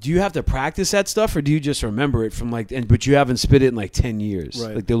 Do you have to practice that stuff, or do you just remember it from but you haven't spit it in like 10 years,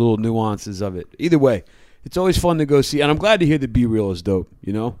 Right. like the little nuances of it. Either way, it's always fun to go see, and I'm glad to hear that Be Real is dope.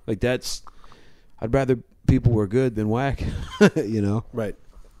 I'd rather people were good than whack. Right.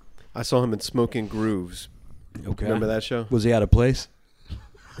 I saw him in Smoking Grooves. Okay, Remember that show? Was he out of place?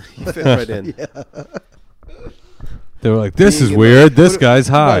 He fit right in. They were like, "This is Being in weird. the- This guy's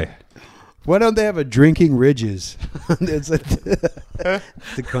high." Why don't they have a Drinking Ridges? It's like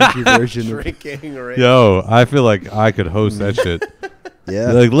the country version. Drinking right. Yo, I feel like I could host that shit.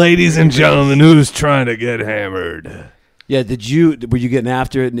 Yeah. Like, ladies and gentlemen, who's trying to get hammered? Yeah. Were you getting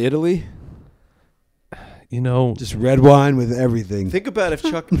after it in Italy? Just red wine with everything. Think about if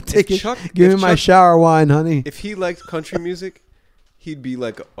Chuck. Take if it. Chuck Give if me my Chuck- shower wine, honey. If he liked country music, he'd be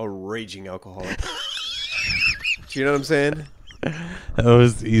like a raging alcoholic. Do you know what I'm saying? That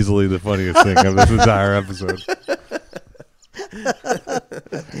was easily the funniest thing of this entire episode.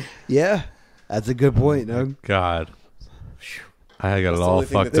 Yeah, that's a good point. No? God, I got That's it the all only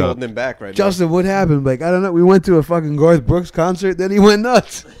thing fucked that's up. holding him back right Justin, what happened? I don't know. We went to a fucking Garth Brooks concert, then he went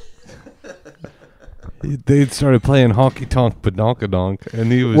nuts. They started playing honky tonk badonkadonk,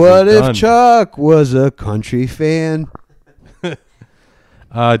 and he was. What just if done. Chuck was a country fan?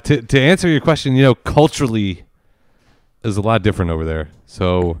 To answer your question, culturally is a lot different over there.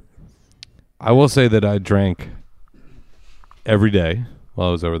 So I will say that I drank every day while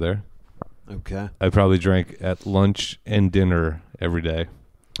I was over there. Okay. I probably drank at lunch and dinner every day.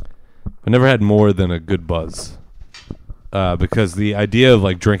 I never had more than a good buzz. Because the idea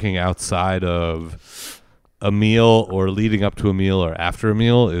of drinking outside of a meal or leading up to a meal or after a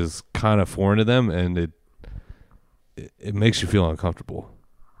meal is kind of foreign to them, and it makes you feel uncomfortable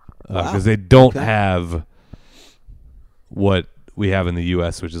because they don't have what we have in the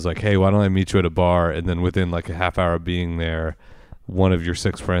U.S., which is like, hey, why don't I meet you at a bar? And then within like a half hour of being there, one of your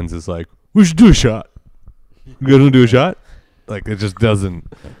 6 friends is like, we should do a shot. You gonna do a shot? Like, it just doesn't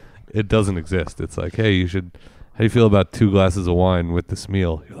exist. It's like, hey, how do you feel about 2 glasses of wine with this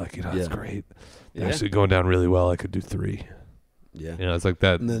meal? You're like, that's great. Yeah. Actually going down really well. I could do 3. Yeah. It's like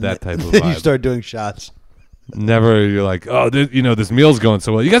that type of Then vibe. you start doing shots. Never, you're like, oh, this meal's going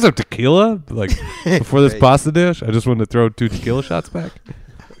so well. You guys have tequila? Like, before this pasta dish? I just wanted to throw 2 tequila shots back.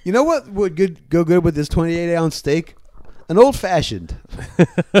 You know what would go good with this 28-ounce steak? An old-fashioned.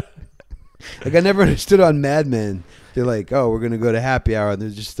 Like, I never understood on Mad Men. They're like, oh, we're going to go to happy hour. And they're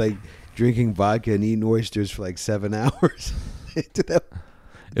just, like, drinking vodka and eating oysters for, like, 7 hours.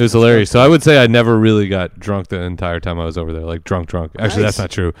 It was hilarious. So I would say I never really got drunk the entire time I was over there, like drunk. Actually, that's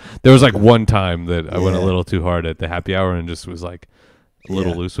not true. There was like one time that I went a little too hard at the happy hour and just was like a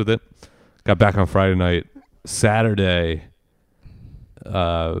little loose with it. Got back on Friday night. Saturday,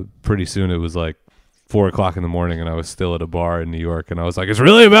 pretty soon it was like 4 o'clock in the morning and I was still at a bar in New York and I was like, it's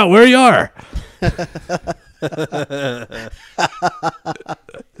really about where you are.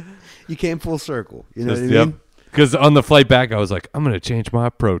 You came full circle. You know Just, what I mean? Because on the flight back, I was like, I'm going to change my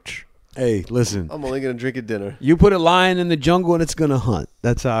approach. Hey, listen. I'm only gonna drink at dinner. You put a lion in the jungle and it's going to hunt.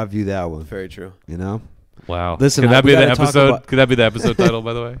 That's how I view that one. Very true. You know? Wow. Listen, Could that we be the gotta talk episode? about- Could that be the episode title,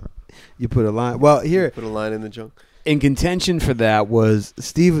 by the way? You put a lion. Well, here, Put a line in the junk. in contention for that was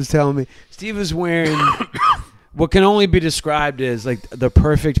Steve was telling me Steve was wearing what can only be described as like the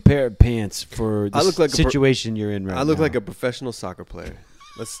perfect pair of pants for the I look like a situation you're in right now. I look like a professional soccer player.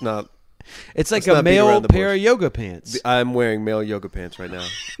 Let's not. It's like let's a not beat male around the pair bush. of yoga pants. I'm wearing male yoga pants right now.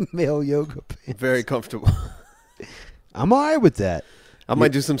 Male yoga pants. Very comfortable. I'm all right with that. I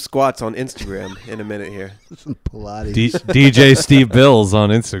might do some squats on Instagram in a minute here. Some Pilates. DJ Steve Bills on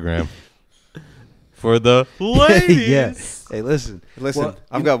Instagram. For the ladies. Yeah. Hey, listen. Listen, Well,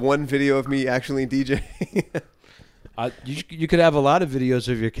 I've got one video of me actually DJ. You could have a lot of videos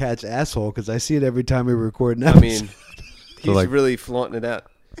of your cat's asshole because I see it every time we record an I episode. mean, he's like- really flaunting it out.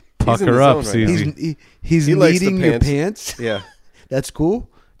 He's in the Pucker up, zone right now. Susie. he's He likes the kneading your pants. pants. Yeah. That's cool.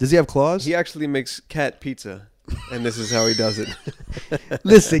 Does he have claws? He actually makes cat pizza, and this is how he does it.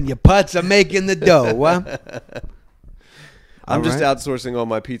 Listen, your putts are making the dough. Huh? I'm All just right. outsourcing all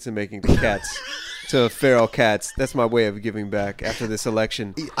my pizza making to cats, to feral cats. That's my way of giving back after this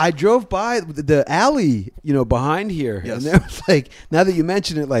election. I drove by the alley, behind here, Yes. and there was like, now that you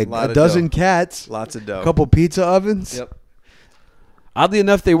mention it, like Lot a of dozen dough. cats, Lots of dough. a couple pizza ovens. Yep. Oddly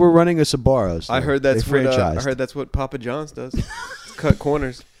enough, they were running a Sbarro's. I heard that's they what franchised. I heard that's what Papa John's does. Cut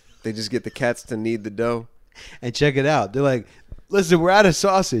corners. They just get the cats to knead the dough. And check it out. They're like, listen, we're out of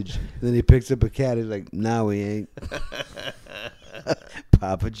sausage. And then he picks up a cat. He's like, no, we ain't.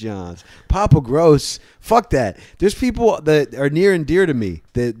 Papa John's. Papa Gross. Fuck that. There's people that are near and dear to me.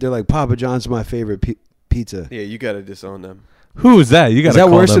 They're like, Papa John's my favorite pizza. Yeah, you got to disown them. Who is that? You got Is to that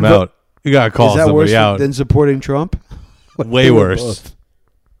call worse them than out. You got to call Is that worse somebody out. than supporting Trump? Way They were worse. both.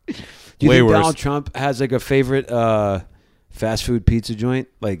 Do you Way think worse. Donald Trump has like a favorite fast food pizza joint?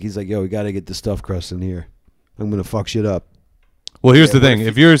 Like he's like, yo, we got to get the stuffed crust in here. I'm going to fuck shit up. Well, here's Yeah, the what thing.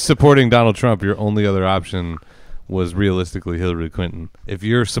 If you're supporting Donald Trump, your only other option was realistically Hillary Clinton. If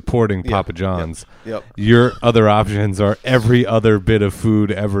you're supporting Yeah, Papa John's, Yep. your other options are every other bit of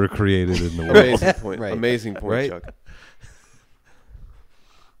food ever created in the world. Amazing point. Right. Amazing point, Right. Chuck.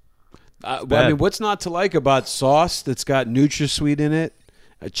 Well, I bad. mean, what's not to like about sauce that's got NutraSweet in it?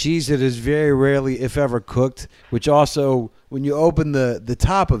 A cheese that is very rarely, if ever, cooked. Which also, when you open the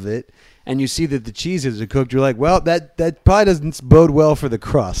top of it and you see that the cheese isn't cooked, you're like, well, that probably doesn't bode well for the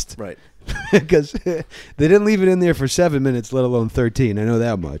crust, Right. because they didn't leave it in there for 7 minutes, let alone 13. I know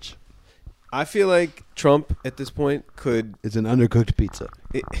that much. I feel like Trump at this point could. It's an undercooked pizza.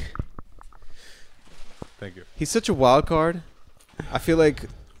 Thank you. He's such a wild card. I feel like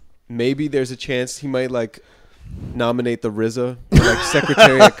maybe there's a chance he might nominate the RZA for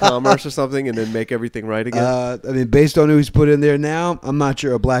Secretary of Commerce or something, and then make everything right again. I mean, based on who's put in there now, I'm not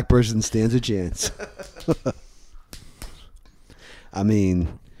sure a black person stands a chance. I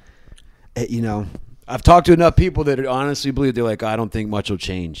mean, I've talked to enough people that honestly believe they're like, I don't think much will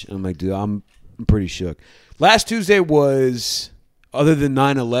change. And I'm like, dude, I'm pretty shook. Last Tuesday was, other than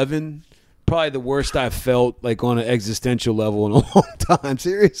 9/11, probably the worst I've felt like on an existential level in a long time.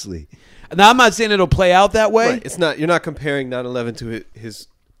 Seriously. Now, I'm not saying it'll play out that way. Right. It's not. You're not comparing 9/11 to his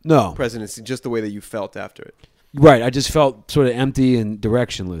No. presidency, just the way that you felt after it. Right. I just felt sort of empty and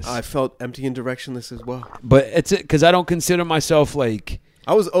directionless. I felt empty and directionless as well. But it's because I don't consider myself like,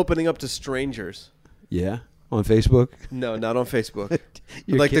 I was opening up to strangers. yeah, on Facebook. No, not on Facebook.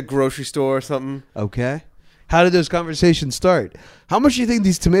 You're Like the kid- grocery store or something. Okay. How did those conversations start? How much do you think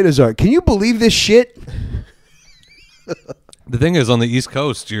these tomatoes are? Can you believe this shit? The thing is, on the East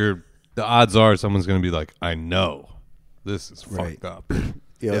Coast, the odds are someone's going to be like, I know. This is Right. fucked up.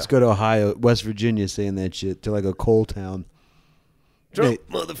 Yeah, let's go to Ohio, West Virginia, saying that shit to like a coal town. Trump,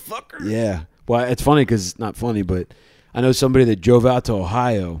 motherfucker. Yeah. Well, it's funny because it's not funny, but I know somebody that drove out to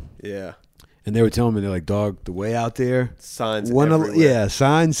Ohio, Yeah. and they were telling me, they're like, dog, the way out there, Signs everywhere.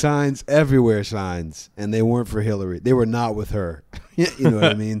 signs everywhere, signs, and they weren't for Hillary. They were not with her. You know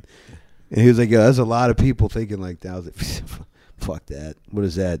what I mean? And he was like, yeah, there's a lot of people thinking like that. I was like, fuck that. What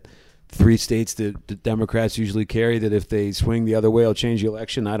is that? 3 states that the Democrats usually carry that if they swing the other way, it'll change the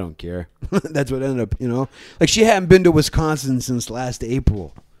election. I don't care. That's what ended up, Like, she hadn't been to Wisconsin since last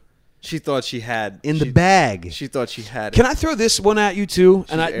April. She thought she had. In the bag. She thought she had. Can I throw this one at you too?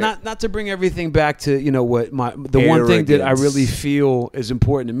 And She's not to bring everything back to what the one thing that I Arrogance. really feel is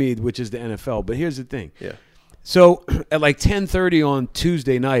important to me, which is the NFL. But here's the thing. Yeah. So at like 10:30 on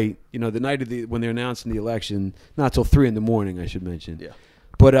Tuesday night, the night of when they're announcing the election, not till 3 a.m, I should mention. Yeah.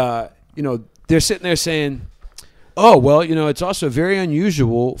 But they're sitting there saying, "Oh well, it's also very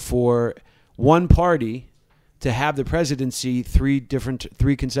unusual for one party to have the presidency 3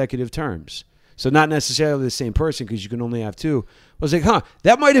 consecutive terms. So not necessarily the same person because you can only have 2." I was like,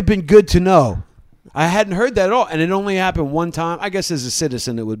 that might have been good to know. I hadn't heard that at all, and it only happened one time. I guess as a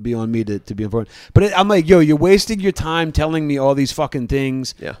citizen, it would be on me to be informed. But I'm like, yo, you're wasting your time telling me all these fucking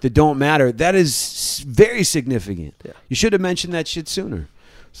things that don't matter. That is very significant. Yeah. You should have mentioned that shit sooner.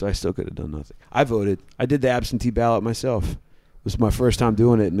 So I still could have done nothing. I voted. I did the absentee ballot myself. It was my first time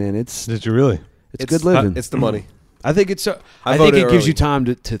doing it, man. Did you really? It's good living. It's the money. I think it's. I I think it voted gives early. you time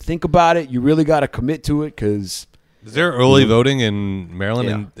to think about it. You really got to commit to it because Is there early voting in Maryland?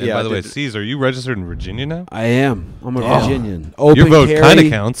 Yeah. And Yeah, by I the way, did. C's, are you registered in Virginia now? I am. I'm a Oh. Virginian. Open Your vote carry, kind of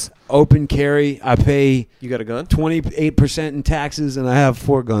counts. Open carry. I pay You got a gun? 28% in taxes, and I have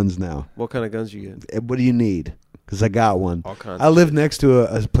 4 guns now. What kind of guns you get? What do you need? Because I got one. All kinds I of live shit. next to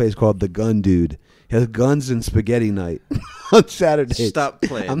a place called the Gun Dude. He has guns and spaghetti night on Saturdays. Stop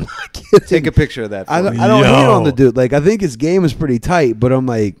playing. I'm not kidding. Take a picture of that. For I me. don't hate Yo. on the dude. Like, I think his game is pretty tight, but I'm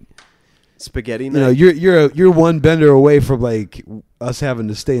like, Spaghetti you know, night. you're one bender away from like us having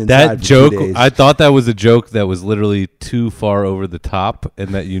to stay inside That for 2 joke, days. I thought that was a joke that was literally too far over the top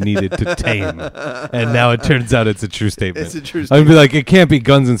and that you needed to tame. And now it turns out it's a true statement. It's a true I'd be like, it can't be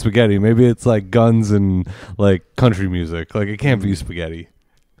guns and spaghetti. Maybe it's like guns and like country music. Like it can't be spaghetti.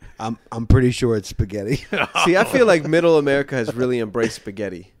 I'm pretty sure it's spaghetti. See, I feel like Middle America has really embraced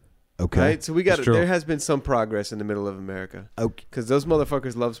spaghetti. Okay. Right? So we got That's true. there has been some progress in the middle of America Okay. because those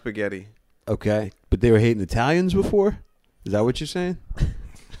motherfuckers love spaghetti. Okay. But they were hating Italians before? Is that what you're saying?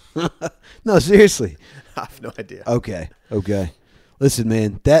 No, seriously. I have no idea. Okay. Okay. Listen,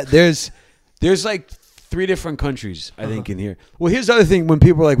 man, that there's like 3 different countries, I think, in here. Well, here's the other thing when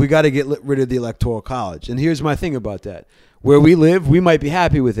people are like, we got to get rid of the Electoral College. And here's my thing about that. Where we live, we might be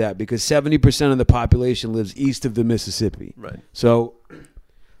happy with that because 70% of the population lives east of the Mississippi. Right. So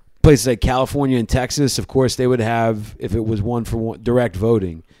places like California and Texas, of course, they would have, if it was 1-for-1 direct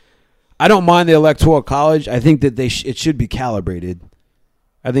voting. I don't mind the Electoral College. I think that it should be calibrated.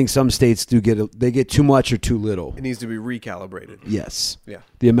 I think some states do get too much or too little. It needs to be recalibrated. Yes. Yeah.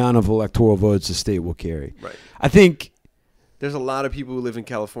 The amount of electoral votes the state will carry. Right. I think. There's a lot of people who live in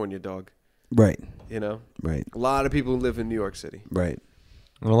California, dog. Right. You know? Right. A lot of people who live in New York City. Right.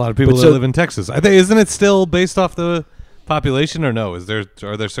 And a lot of people But that so- live in Texas. I think isn't it still based off the population or no? Are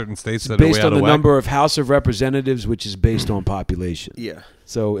there certain states that are Based way out on of the whack? number of House of Representatives, which is based on population. Yeah.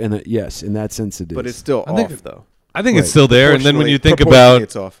 So, yes, in that sense, it is. But it's still I think off, though. I think Right. it's still there. And then when you think Proportionally, about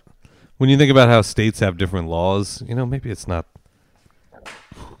it's off. how states have different laws, maybe it's not.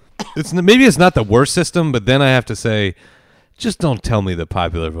 Maybe it's not the worst system, but then I have to say, just don't tell me the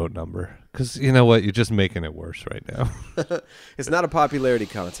popular vote number because you know what, you're just making it worse right now. It's not a popularity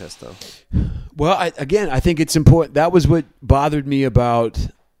contest, though. Well, I think it's important. That was what bothered me about,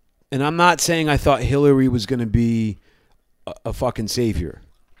 and I'm not saying I thought Hillary was going to be a fucking savior.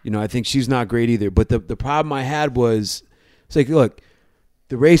 I think she's not great either. But the problem I had was, it's like, look,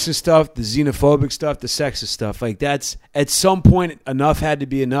 the racist stuff, the xenophobic stuff, the sexist stuff, like that's, at some point, enough had to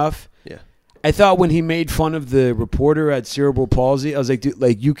be enough. Yeah. I thought when he made fun of the reporter at cerebral palsy, I was like, dude,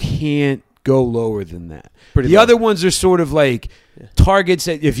 like you can't go lower than that. Pretty The low. other ones are sort of like targets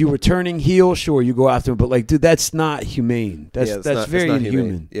that if you were turning heel, sure, you go after them. But like, dude, that's not humane. That's Yeah, it's very not humane.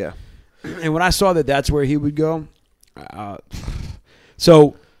 inhuman. Yeah. And when I saw that that's where he would go,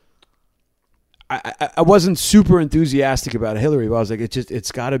 so I wasn't super enthusiastic about Hillary, but I was like,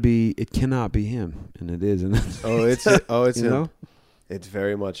 it's got to be, it cannot be him, and it is. And It's you him. know? It's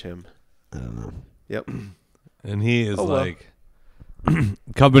very much him. I don't know. Yep. And he is Oh, well. like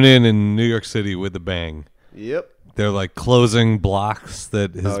coming in New York City with a bang. Yep. They're like closing blocks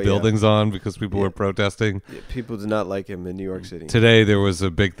that his Oh, yeah. building's on because people Yeah. were protesting. Yeah, people do not like him in New York City. Today there was a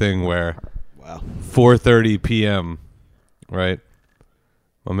big thing where Wow. 4:30 p.m. right,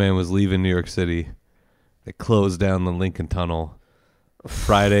 my man was leaving New York City. They closed down the Lincoln Tunnel.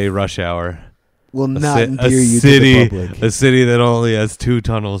 Friday rush hour. Will A not ci- endear you city, to the public. a city that only has 2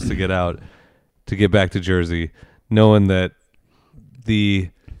 tunnels to get out to get back to Jersey, knowing that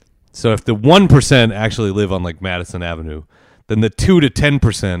so if the 1% actually live on like Madison Avenue, then the 2 to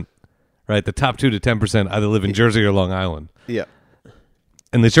 10%, right, the top 2 to 10% either live in Jersey or Long Island, Yeah.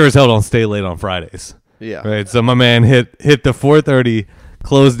 and they sure as hell don't stay late on Fridays, Yeah. right? So my man hit the 4:30,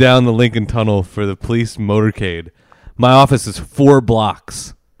 closed down the Lincoln Tunnel for the police motorcade. My office is 4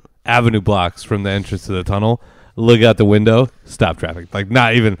 blocks, avenue blocks from the entrance to the tunnel. Look out the window, stop traffic. Like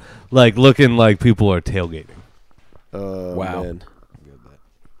not even like looking like people are tailgating. Wow. Man.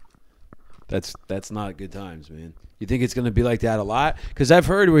 That's not good times, man. You think it's going to be like that a lot? Because I've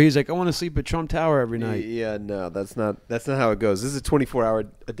heard where he's like, I want to sleep at Trump Tower every night. Yeah, no, that's not how it goes. This is a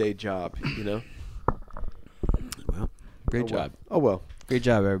 24-hour-a-day job, you know? Well, great job. Oh, well. Great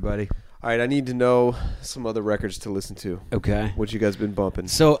job, everybody. All right, I need to know some other records to listen to. Okay. What you guys been bumping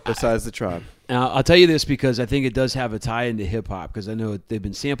So besides the Tribe? Now, I'll tell you this because I think it does have a tie into hip hop because I know they've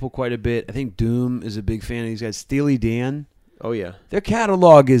been sampled quite a bit. I think Doom is a big fan of these guys. Steely Dan. Oh, yeah. Their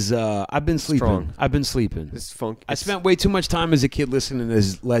catalog is I've been sleeping. Strong. I've been sleeping. It's funk. I spent way too much time as a kid listening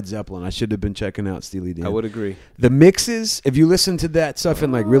to Led Zeppelin. I should have been checking out Steely Dan. I would agree. The mixes, if you listen to that stuff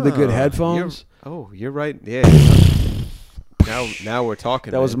in like really good Ah, headphones, You're right. Yeah. Now we're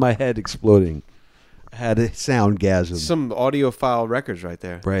talking. that was man. my head exploding. I had a soundgasm. Some audiophile records right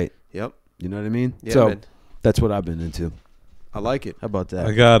there. Right. Yep. You know what I mean? Yeah, so man. that's what I've been into. I like it. How about that?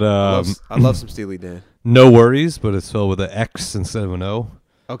 I got I love some Steely Dan. No Worries, but it's spelled with an X instead of an O.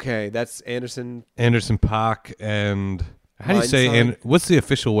 Okay, that's Anderson. Anderson Paak and how do you say? Blindside? What's the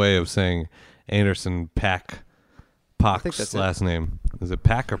official way of saying Anderson Paak? think Paak's that's it. last name is it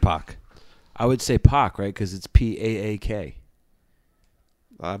Paak or Paak? I would say Pac, right? Because it's Paak.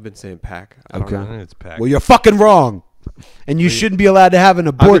 I've been saying Pack. I don't Okay. I know. think it's Paak. Well, you're fucking wrong, and you shouldn't be allowed to have an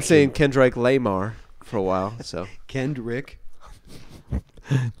I've been abortion. saying Kendrick Lamar for a while. So Kendrick.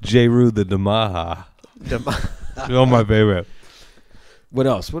 Jeru the Damaha. Oh my favorite. What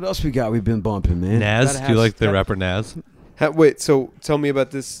else? What else we got? We've been bumping, man. Nas. Gotta Do you have- like the rapper Nas? Wait. So tell me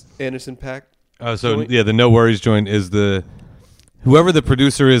about this Anderson Pack. So Joint? yeah, the No Worries joint is whoever the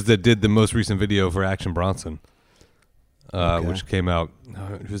producer is that did the most recent video for Action Bronson, Okay. which came out.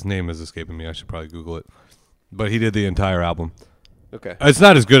 His name is escaping me. I should probably Google it. But he did the entire album. Okay. It's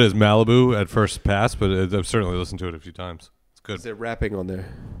not as good as Malibu at first pass, but I've certainly listened to it a few times. It's good. Is there rapping on there?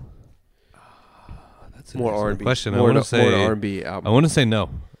 That's More excellent R&B. question. More I want an to say R&B album. I want to say no.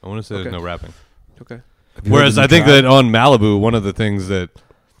 I want to say Okay. there's no rapping. Okay. Have you Whereas heard I of the think Tribe? that on Malibu, one of the things that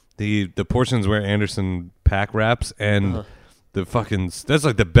the portions where Anderson Paak raps and the fucking that's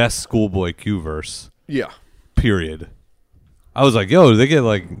like the best Schoolboy Q verse. Yeah. Period. I was like, yo, do they get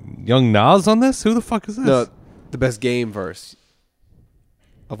like Young Nas on this? Who the fuck is this? No, the best game verse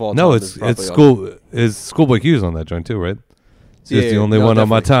of all time. No, is it's probably on- Schoolboy Q's on that joint too, right? It's just Yeah, the only no, one on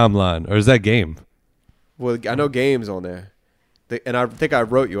my definitely. timeline, or is that Game? Well, I know Game's on there, and I think I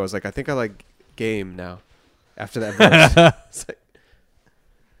wrote you. I was like, I think I like Game now. After that verse, It's like,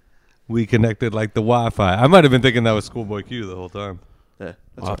 We connected like the Wi-Fi. I might have been thinking that was Schoolboy Q the whole time. yeah, that's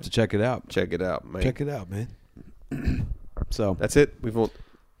I'll have right. to check it out. Check it out, man. Check it out, man. So That's it. We won't.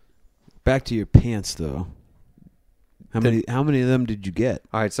 back to your pants, though. How Then- many of them did you get?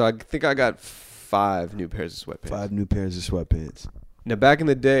 All right, so I think I got 5 new pairs of sweatpants. 5 new pairs of sweatpants. Now, back in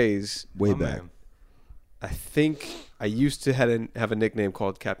the days, Way Oh, back. man. I think I used to have a nickname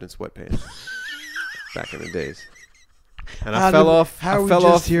called Captain Sweatpants. Back in the days, and How I fell did- off. how I are we fell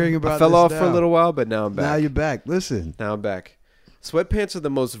just off. hearing I about fell this off for a now? little while, but now I'm back. Now you're back. Listen. Now I'm back. Sweatpants are the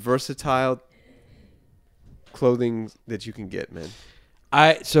most versatile clothing that you can get, man.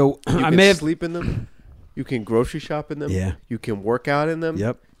 I You I can may have sleep in them. You can grocery shop in them. Yeah. You can work out in them.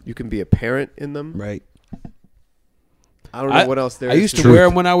 Yep. You can be a parent in them. Right. I don't know what else there is. I used to Truth. wear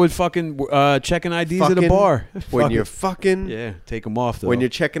them when I would fucking checking IDs at a Fucking- bar. when Fucking- you're fucking yeah, take them off though. when you're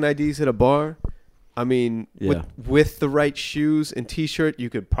checking IDs at a bar. I mean, Yeah. with the right shoes and T-shirt, you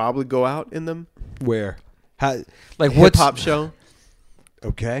could probably go out in them. where, how, like Hip what's hop show.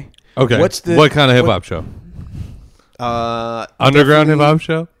 Okay. Okay. What's the- what kind of hip hop show? Underground hip definitely- hop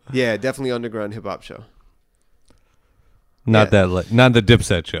show? Yeah, definitely underground hip hop show. Not Yeah. not the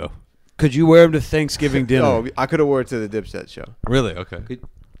Dipset show. Could you wear them to Thanksgiving dinner? Oh, I could have wore it to the Dipset show. Really? Okay.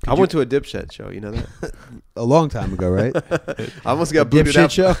 I went to a Dipset show. You know that? A long time ago, right? I almost got A booted Dipset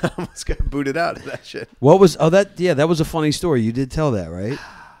out. show? I almost got booted out of that shit. What was? Oh, that was a funny story. You did tell that, right?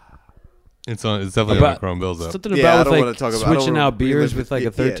 It's definitely on Chrome Bills though. Something Yeah, I about don't with want like to talk about. I don't switching wanna out beers relive with it. like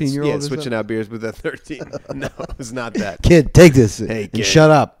a 13-year-old. Yeah, switching out beers with a 13. No, it was not that. Kid, take this Hey, and kid. shut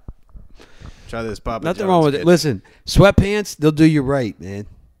up. Try this, Papa Nothing John's, wrong with it. kid. Listen, sweatpants, they'll do you right, man.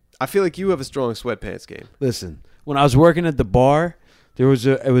 I feel like you have a strong sweatpants game. Listen, when I was working at the bar, it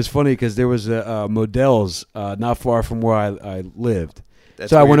was funny because there was a Modell's not far from where I lived.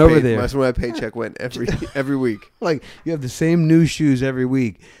 That's So I where went your over pay- there. That's where my paycheck went every week. Like, you have the same new shoes every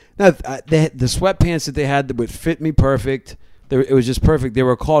week. Now, the sweatpants that they had that would fit me perfect. It was just perfect. They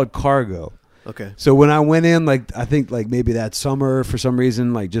were called cargo. Okay. So when I went in, like, I think like maybe that summer for some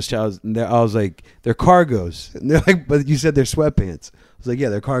reason, like just I was like, they're cargos. And they're like, but you said they're sweatpants. I was like, yeah,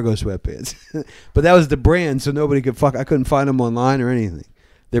 they're cargo sweatpants. But that was the brand, so nobody could I couldn't find them online or anything.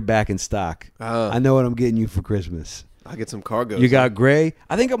 They're back in stock. I know what I'm getting you for Christmas. I'll get some cargo. You got gray.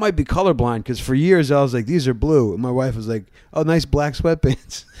 I think I might be colorblind because for years I was like, these are blue. And my wife was like, oh, nice black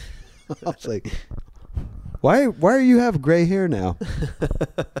sweatpants. I was like, why do you have gray hair now?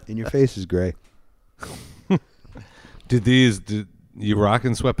 And your face is gray. Did you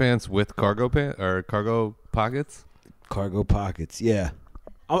rocking sweatpants with cargo pants or cargo pockets? Cargo pockets, yeah.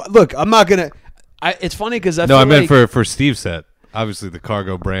 Look, I'm not gonna. It's funny because I No, feel I meant like, for Steve's set. Obviously, the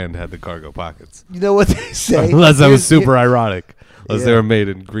cargo brand had the cargo pockets. you know what they say. Unless that was Here's- super ironic. Unless they Yeah. were made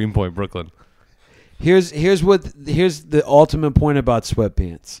in Greenpoint, Brooklyn. Here's the ultimate point about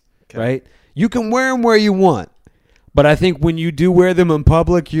sweatpants, right? You can wear them where you want, but I think when you do wear them in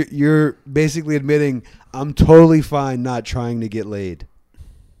public, you're basically admitting I'm totally fine not trying to get laid.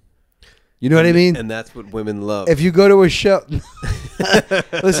 You know what I mean? And that's what women love. If you go to a show,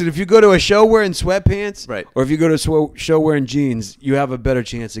 listen, if you go to a show wearing sweatpants, Right. or if you go to a show wearing jeans, you have a better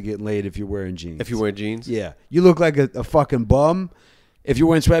chance of getting laid if you're wearing jeans. if you wear jeans, Yeah. You look like a fucking bum if you're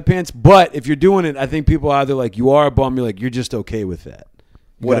wearing sweatpants, but if you're doing it, I think people are either like, you are a bum, you're like, you're just okay with that.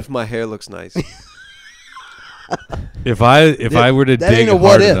 what if my hair looks nice? If I were to that dig ain't a hard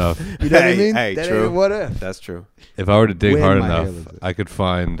what if. enough, You know what I Hey, mean? hey, that true. ain't a what if. That's true. if I were to dig When hard my hair enough, looks- I could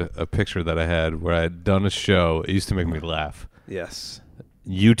find a picture that I had where I had done a show. It used to make me laugh. Yes.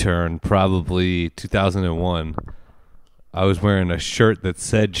 U-turn, probably 2001. I was wearing a shirt that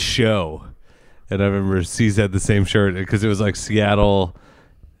said "show," and I remember C's had the same shirt because it was like Seattle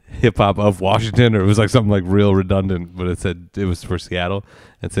hip hop of Washington, or it was like something like real redundant, but it was for Seattle.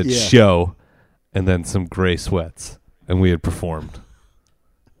 It said Yeah. "show," and then some gray sweats, and we had performed,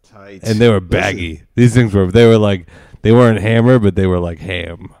 Tight. and they were baggy. These things they weren't hammer, but they were like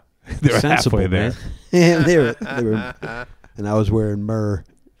ham. They were Sensible, halfway there. man. they were, and I was wearing myrrh.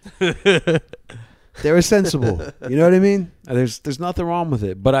 They were sensible. You know what I mean? There's nothing wrong with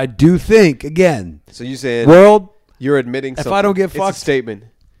it. But I do think, again, So you saying world, you're admitting if something. I don't get It's fucked- a statement.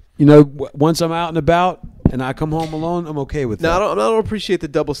 you know, once I'm out and about and I come home alone, I'm okay with No, that. I don't appreciate the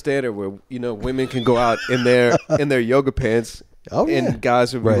double standard where women can go out in their yoga pants, Oh, yeah. and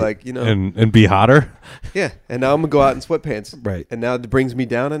guys would be Right. like, And be hotter. yeah, and now I'm gonna go out in sweatpants, Right. And now it brings me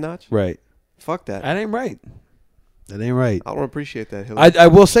down a notch. Right. Fuck that. That ain't right. That ain't right. I don't appreciate that. Hillary. I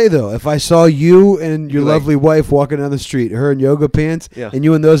will say though, if I saw you and your You're like- lovely wife walking down the street, her in yoga pants, Yeah. and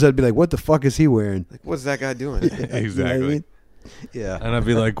you in those, I'd be like, "What the fuck is he wearing?" Like, what's that guy doing? You know what I Exactly. mean? Yeah. And I'd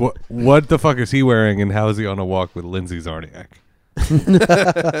be like, what the fuck is he wearing, and how is he on a walk with Lindsay Zarniak?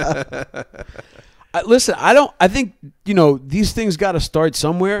 Listen, I think these things got to start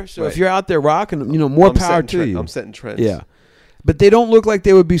somewhere. So if Right. you're out there rocking, more I'm power setting to you. I'm setting trends. Yeah, but they don't look like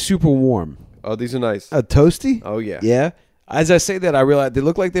they would be super warm. Oh, these are nice. Toasty? Oh yeah. Yeah. As I say that, I realize they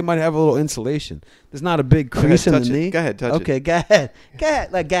look like they might have a little insulation. There's not a big Go ahead, crease in the touch it. knee. Go ahead, touch it. Okay, go ahead. Go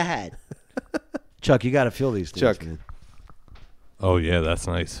ahead. Chuck, you got to feel these things, Chuck. man. Oh yeah, that's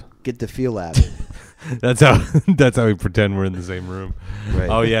nice. Get the feel out of it. That's how we pretend we're in the same room. Right.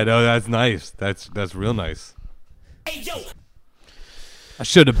 Oh yeah, no, that's nice. That's real nice. I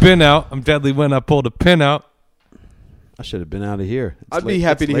should have been out. I'm deadly when I pulled a pin out. I should have been out of here. It's I'd be late.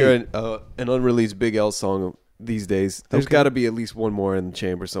 happy It's to hear late. an unreleased Big L song these days. There's Okay. got to be at least one more in the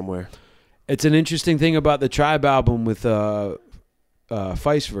chamber somewhere. It's an interesting thing about the Tribe album with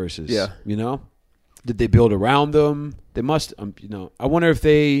Feist verses. Yeah. Did they build around them? They must. I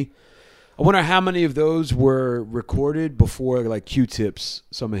wonder how many of those were recorded before like Q-Tip's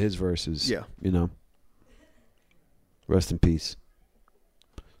some of his verses. Yeah. Rest in peace.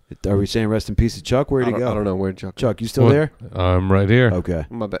 Are we saying rest in peace to Chuck? Where'd he go? I don't know where Chuck. Chuck, you still What? there? I'm right here. Okay.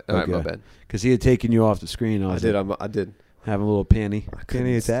 My bad. All right, my Okay. bad. Because he had taken you off the screen. I did. I did. having a little panty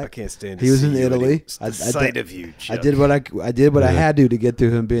attack. I can't stand. He to was see in you Italy. It's the sight of you. I Chuck. did what I Yeah. had to get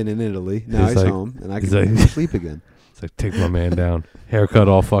through him being in Italy. Now He's he's like- home and I he's can like- sleep again. It's like, take my man down. Haircut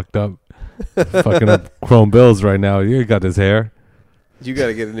all fucked up. Fucking up Chrome Bills right now. You got this hair. You got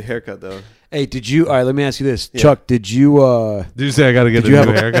to get a new haircut though. Hey, did you? All right, let me ask you this, Yeah. Chuck. Did you? Did you say I got to get Did a you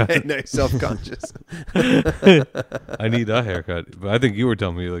new have haircut? No, self-conscious. I need a haircut. But I think you were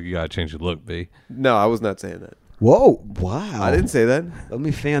telling me like you got to change your look, B. No, I was not saying that. Whoa! Wow! I didn't say that. Let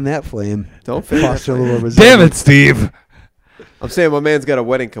me fan that flame. Don't fan that Foster a little Damn resentment. it, Steve. I'm saying my man's got a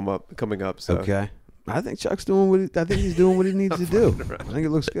wedding coming up. So Okay. I think Chuck's doing I think he's doing what he needs to do. I think it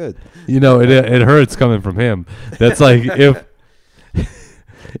looks good. You know, it hurts coming from him. That's like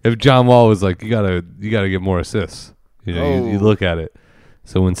if John Wall was like, you gotta get more assists. You know, you Oh. look at it.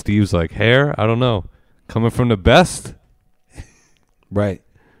 So when Steve's like, hair, I don't know, coming from the best. Right.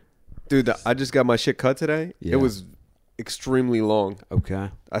 dude, I just got my shit cut today. Yeah. It was extremely long. Okay.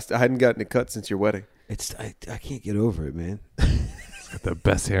 I hadn't gotten it cut since your wedding. I can't get over it, man. Got the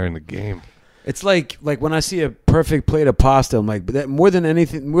best hair in the game. It's like when I see a perfect plate of pasta, I'm like, but that more than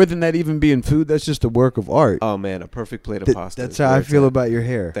that even being food, that's just a work of art. Oh man, a perfect plate of Th- pasta. That's is how where I it's feel at. about your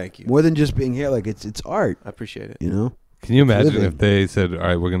hair. Thank you. More than just being hair, like it's art. I appreciate it. You know. Can you imagine Living. if they said, all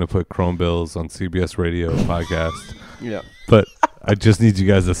right, we're going to put Chrome Bills on CBS Radio podcast, Yeah. but I just need you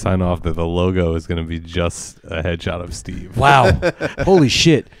guys to sign off that the logo is going to be just a headshot of Steve. Wow. Holy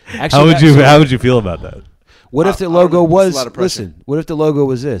shit. Actually, How would you feel about that? What if the I don't logo know. It's was? a lot of pressure. Listen. What if the logo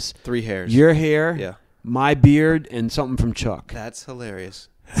was this? 3 hairs. Your hair, Yeah. my beard, and something from Chuck. That's hilarious.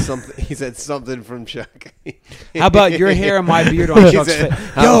 Something he said something from Chuck. How about your hair and my beard on He Chuck's said-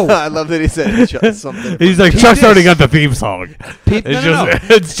 face? Yo, Yo, I love that he said something. He's like, Pete Chuck's already this. got the theme song. Pete, It's no, no, no.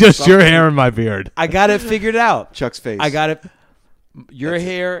 it's just your hair and my beard. I got it figured out. Chuck's face. I got it. Your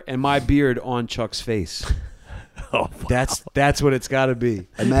hair and my beard on Chuck's face. Oh, That's what it's got to be.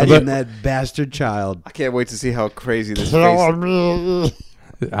 Imagine that bastard child. I can't wait to see how crazy this face.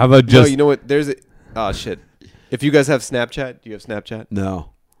 how about No, just you know what? There's a. Oh shit. If you guys have Snapchat, do you have Snapchat? No,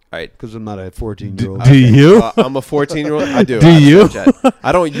 All right. because I'm not a 14-year-old. do you? I'm a 14-year-old. I do. Do I have you? Snapchat.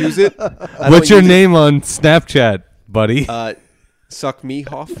 I don't use it. What's your name on Snapchat, buddy? Suck me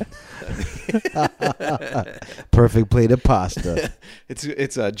off. Perfect plate of pasta.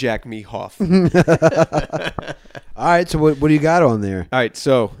 It's Jack me off. All right, so what do you got on there? All right,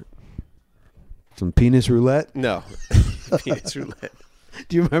 so Some penis roulette? no, penis roulette.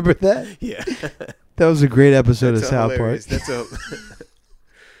 Do you remember that? Yeah, That was a great episode That's of a South hilarious- Park. That's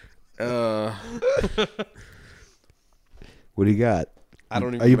a. What do you got? I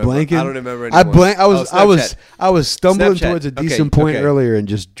don't even. Are you remember. blanking? I don't remember I anymore. blank. I was Snapchat. stumbling Snapchat. towards a Okay, decent point okay. earlier and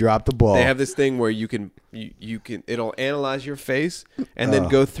just dropped the ball. They have this thing where you can it'll analyze your face and then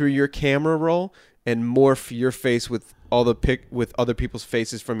go through your camera roll and morph your face with all the with other people's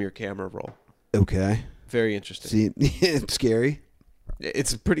faces from your camera roll. Okay. Very interesting. See, it's scary.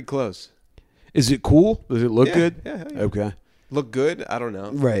 It's pretty close. Is it cool? Does it look Yeah, good? yeah, yeah. Okay. Look good? I don't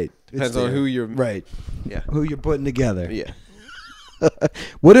know. Right. Depends It's on there. who you're. Right. Yeah. Who you're putting together. Yeah.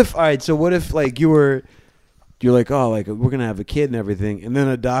 What if? All right. So what if like you're like, oh, like we're gonna have a kid and everything, and then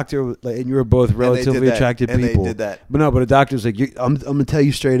a doctor, like, and you were both relatively that. attractive And they people. did that. But no, but a doctor's like, I'm gonna tell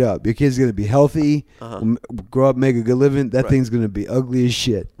you straight up, your kid's gonna be healthy, grow up, make a good living. That Right. thing's gonna be ugly as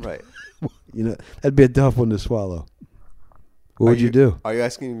shit. Right. You know, that'd be a tough one to swallow. What would you do? Are you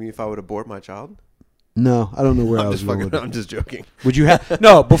asking me if I would abort my child? No, I don't know where I I'm was just going fucking. with it. I'm just joking. Would you have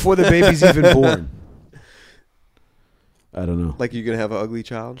no before the baby's even born? I don't know. Like you're gonna have an ugly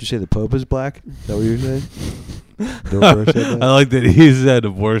child? Did you say the Pope is black? Is that what you're saying? Bill Burr said that? I like that he said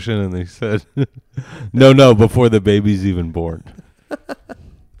abortion and they said, no, before the baby's even born.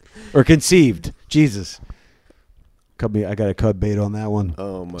 Or conceived. Jesus. Cut me. I got a cut bait on that one.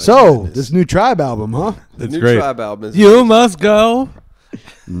 Oh my. So goodness. this new Tribe album, huh? the That's new great. Tribe album is. You must go.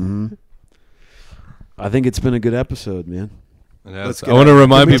 I think it's been a good episode, man. Let's I get want to out-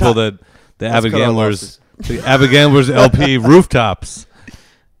 remind Can we people talk- that the Let's Avid cut our Gamblers, LP Rooftops.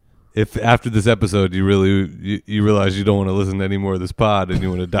 If after this episode you realize you don't want to listen to any more of this pod and you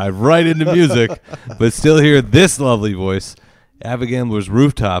want to dive right into music, but still hear this lovely voice, Avid Gamblers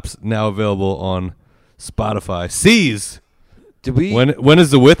Rooftops now available on Spotify. Seize. Did we When is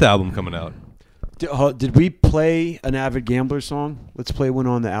the With album coming out? did we play an Avid Gambler song? Let's play one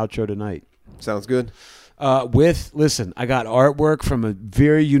on the outro tonight. Sounds good. Listen, I got artwork from a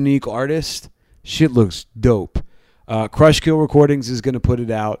very unique artist. Shit looks dope. Crushkill Recordings is going to put it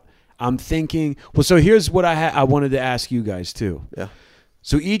out. I'm thinking. Well, so here's what I wanted to ask you guys too. Yeah.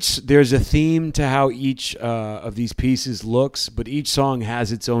 So there's a theme to how each of these pieces looks, but each song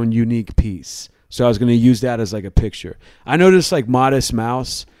has its own unique piece. So I was going to use that as like a picture. I noticed like Modest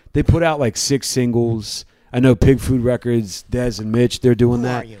Mouse, they put out like 6 singles. I know Pig Food Records, Dez and Mitch, they're doing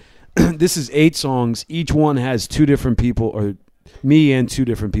that. This is 8 songs. Each one has 2 different people, or me and 2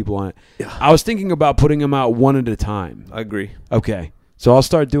 different people on it. Yeah. I was thinking about putting them out one at a time. I agree. Okay. So I'll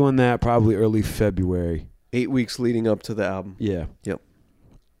start doing that probably early February. 8 weeks leading up to the album. Yeah. Yep.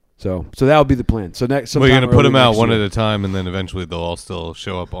 So that'll be the plan. So next, We're going to put them out one year. at a time, and then eventually they'll all still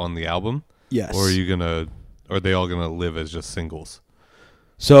show up on the album? Yes. Or are they all going to live as just singles?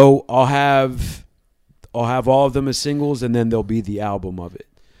 So I'll have all of them as singles, and then there'll be the album of it.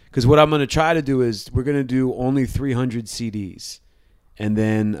 Because what I'm going to try to do is we're going to do only 300 CDs, and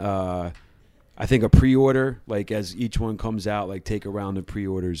then I think a pre-order, like as each one comes out, like take a round of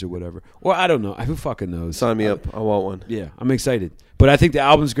pre-orders or whatever. Or I don't know. Who fucking knows? Sign me up. I want one. Yeah, I'm excited. But I think the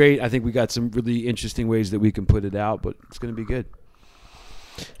album's great. I think we got some really interesting ways that we can put it out, but it's going to be good.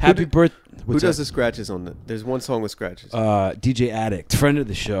 Happy birthday. Who does the scratches on it? There's one song with scratches. DJ Addict, friend of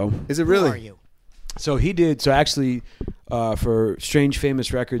the show. Is it really? Who are you? So he did. So actually, for Strange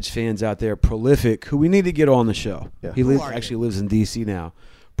Famous Records fans out there, Prolific, who we need to get on the show. Yeah. He Who are actually you? lives in D.C. now.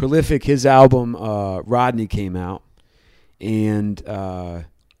 Prolific, his album Rodney came out, and where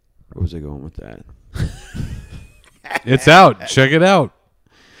was I going with that? It's out. Check it out.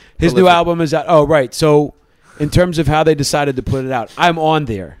 His Prolific. new album is out. Oh, right. So in terms of how they decided to put it out, I'm on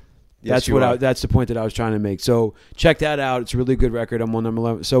there. Yes, you are. That's the point that I was trying to make. So check that out. It's a really good record. I'm on number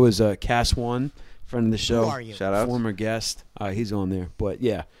 11. So is Cass One, friend of the show. Who are you? Shout out. Former guest. He's on there. But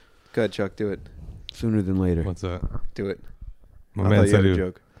yeah, Go ahead, Chuck. Do it. sooner than later. What's that? Do it. My I man thought you said had a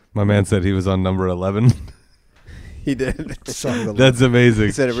joke. My man said he was on number 11. He did. That's amazing.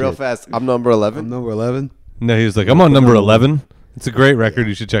 He said it real Shit. fast. I'm number 11. I'm number 11. No, he was like, I'm on number 11. It's a great record.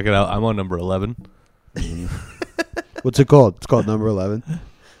 You should check it out. I'm on number 11. What's it called? It's called number 11.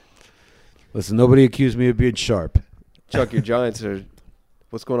 Listen, nobody accused me of being sharp. Chuck, your Giants are.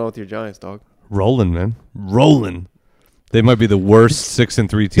 What's going on with your Giants, dog? Rolling, man. Rolling. They might be the worst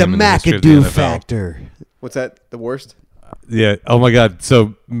 6-3 team in the history of the McAdoo NFL. factor. What's that? The worst? Yeah. Oh, my God.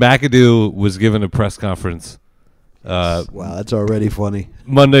 So McAdoo was given a press conference Wow, that's already funny.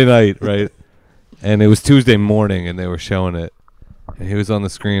 Monday night, right? And it was Tuesday morning, and they were showing it. And he was on the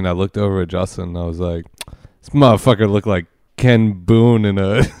screen. I looked over at Justin, and I was like, this motherfucker looked like Ken Boone in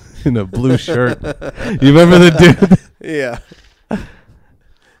a in a blue shirt. You remember the dude? Yeah.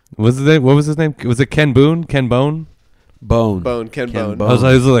 What was his name? Was it Ken Boone? Ken Bone? Bone. Ken Ken Bone. I was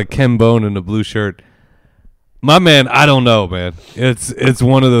like, this is like Ken Bone in a blue shirt. My man, I don't know, man. It's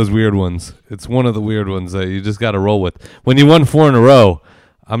one of those weird ones. It's one of the weird ones that you just got to roll with. When you won 4 in a row,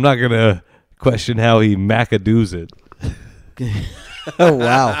 I'm not going to question how he McAdoos it. Oh,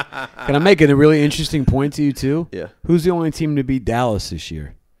 wow. Can I make a really interesting point to you, too? Yeah. Who's the only team to beat Dallas this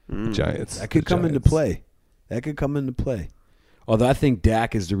year? Giants. That could The come into Giants. play. That could come into play. Although I think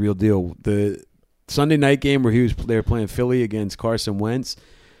Dak is the real deal. The Sunday night game where they were playing Philly against Carson Wentz,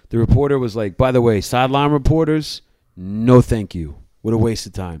 the reporter was like, by the way, sideline reporters, no thank you. What a waste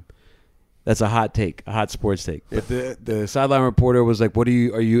of time. That's a hot take, a hot sports take. But the sideline reporter was like, are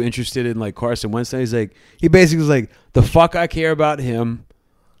you interested in like Carson Wentz? And he's like, he basically was like, the fuck I care about him.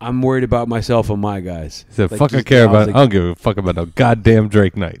 I'm worried about myself and my guys. He said, Like, fuck I just- care I was about. like- I don't give a fuck about no goddamn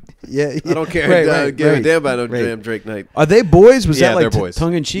Drake Knight. Yeah, I don't care. Right, Give a right. damn about no Right. damn Drake Knight. Are they boys? Was Yeah, that like they're boys.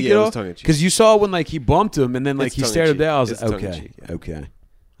 tongue in cheek Yeah, at it all? was tongue-in-cheek. Because you saw when like he bumped him and then like It's he stared him tongue-in-cheek. down. I was It's like, okay, tongue-in-cheek, yeah. okay.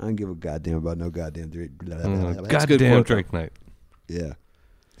 I don't give a goddamn about no goddamn Drake. good Goddamn quote, Drake Knight. Yeah.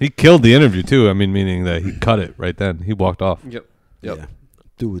 He killed the interview too. I mean, meaning that he cut it right then. He walked off. Yep. Yeah.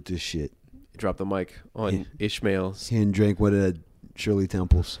 Do with this shit. Drop the mic on Yeah. Ishmael's. He and drank one of Shirley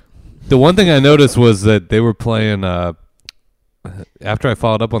Temples. The one thing I noticed was that they were playing. After I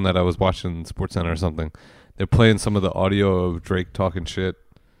followed up on that, I was watching SportsCenter or something. They're playing some of the audio of Drake talking shit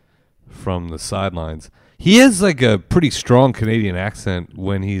from the sidelines. He has like a pretty strong Canadian accent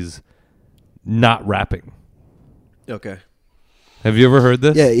when he's not rapping. Okay. Have you ever heard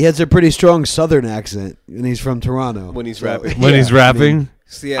this? Yeah, he has a pretty strong Southern accent, and he's from Toronto. When he's rapping. When Yeah, he's I rapping. mean,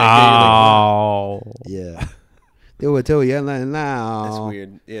 So yeah, Oh. yeah. They would tell you now. that's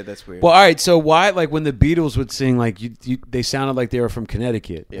weird. Yeah, that's weird. Well, all right. So why, like, when the Beatles would sing, like, they sounded like they were from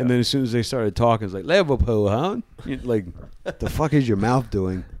Connecticut, Yeah. and then as soon as they started talking, it's like Liverpool, huh? Like, the fuck is your mouth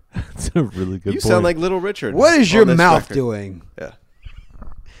doing? That's a really good you point. sound like Little Richard. What is on your this mouth record. doing? Yeah.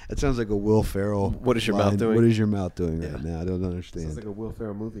 That sounds like a Will Ferrell. What is your line. mouth doing? What is your mouth doing Yeah. right now? I don't understand. Sounds like a Will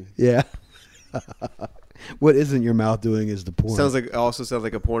Ferrell movie. Yeah. What isn't your mouth doing is the point. Sounds like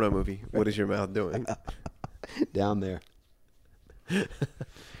like a porno movie. What is your mouth doing? Down there.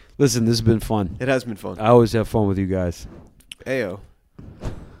 Listen, this has been fun. It has been fun. I always have fun with you guys. Ayo.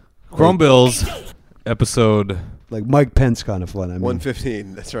 Chrome Bills, episode Like Mike Pence kind of fun. I mean,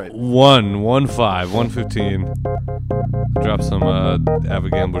 115. That's right. 115. Drop some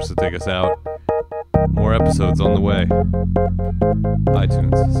avid gamblers to take us out. More episodes on the way.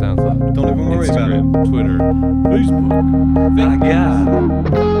 iTunes, SoundCloud, Don't even worry about Instagram, Twitter, Facebook. I got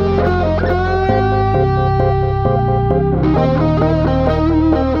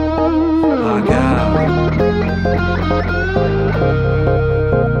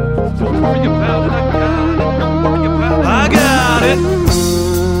Don't worry about it. I got it.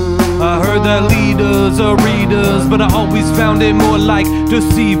 I heard that leaders are readers, but I always found it more like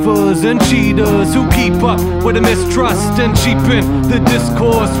deceivers and cheaters who keep up with the mistrust and cheapen the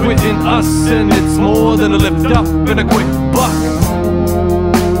discourse within us. And it's more than a lift up and a quick buck.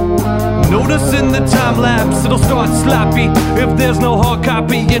 Notice in the time lapse it'll start sloppy if there's no hard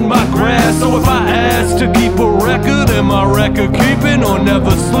copy in my grass. So if I ask to keep a record, am I record keeping or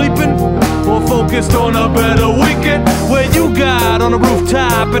never sleeping? Or focused on a better weekend where you got on a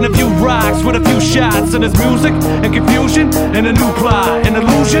rooftop and a few rocks with a few shots and there's music and confusion and a new plot, an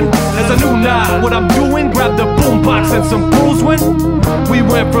illusion as a new knot. What I'm doing, grab the boombox and some booze when we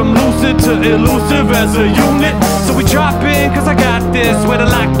went from lucid to elusive as a unit. So we drop in cause I got this with a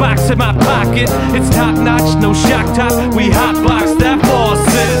lockbox in my pocket. It's top notch, no shock top. We hotbox that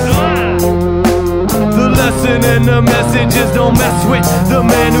faucet. The lesson and the message is don't mess with the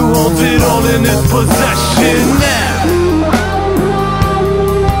man who holds it all in his possession now.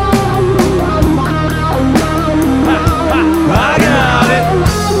 I got it.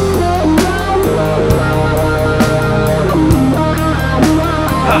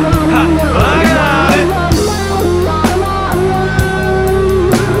 I got it.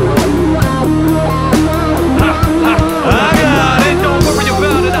 I got it. Don't worry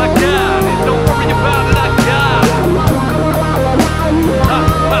about it. I got it. Don't worry about it. I got it.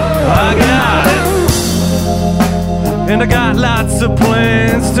 I got it. And I got lots of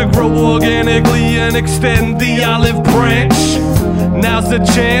plans to grow organically and extend the olive branch. Now's the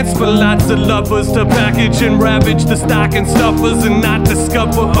chance for lots of lovers to package and ravage the stocking stuffers and not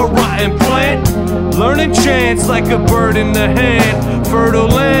discover a rotten plant. Learning chance like a bird in the hand. Fertile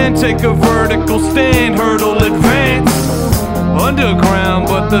land, take a vertical stand, hurdle advance. Underground,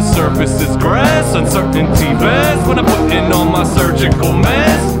 but the surface is grass. Uncertainty vast when I'm putting on my surgical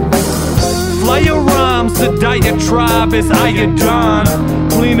mask. Flyer rhymes, the diatribe is iodine.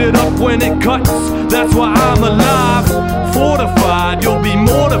 Clean it up when it cuts, that's why I'm alive. Fortified, you'll be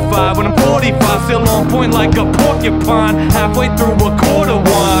mortified when I'm 45. Still on point like a porcupine, halfway through a quarter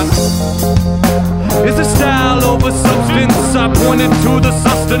wine. It's a style over substance. I pointed to the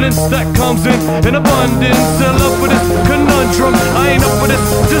sustenance that comes in abundance. I love for this conundrum. I ain't up for this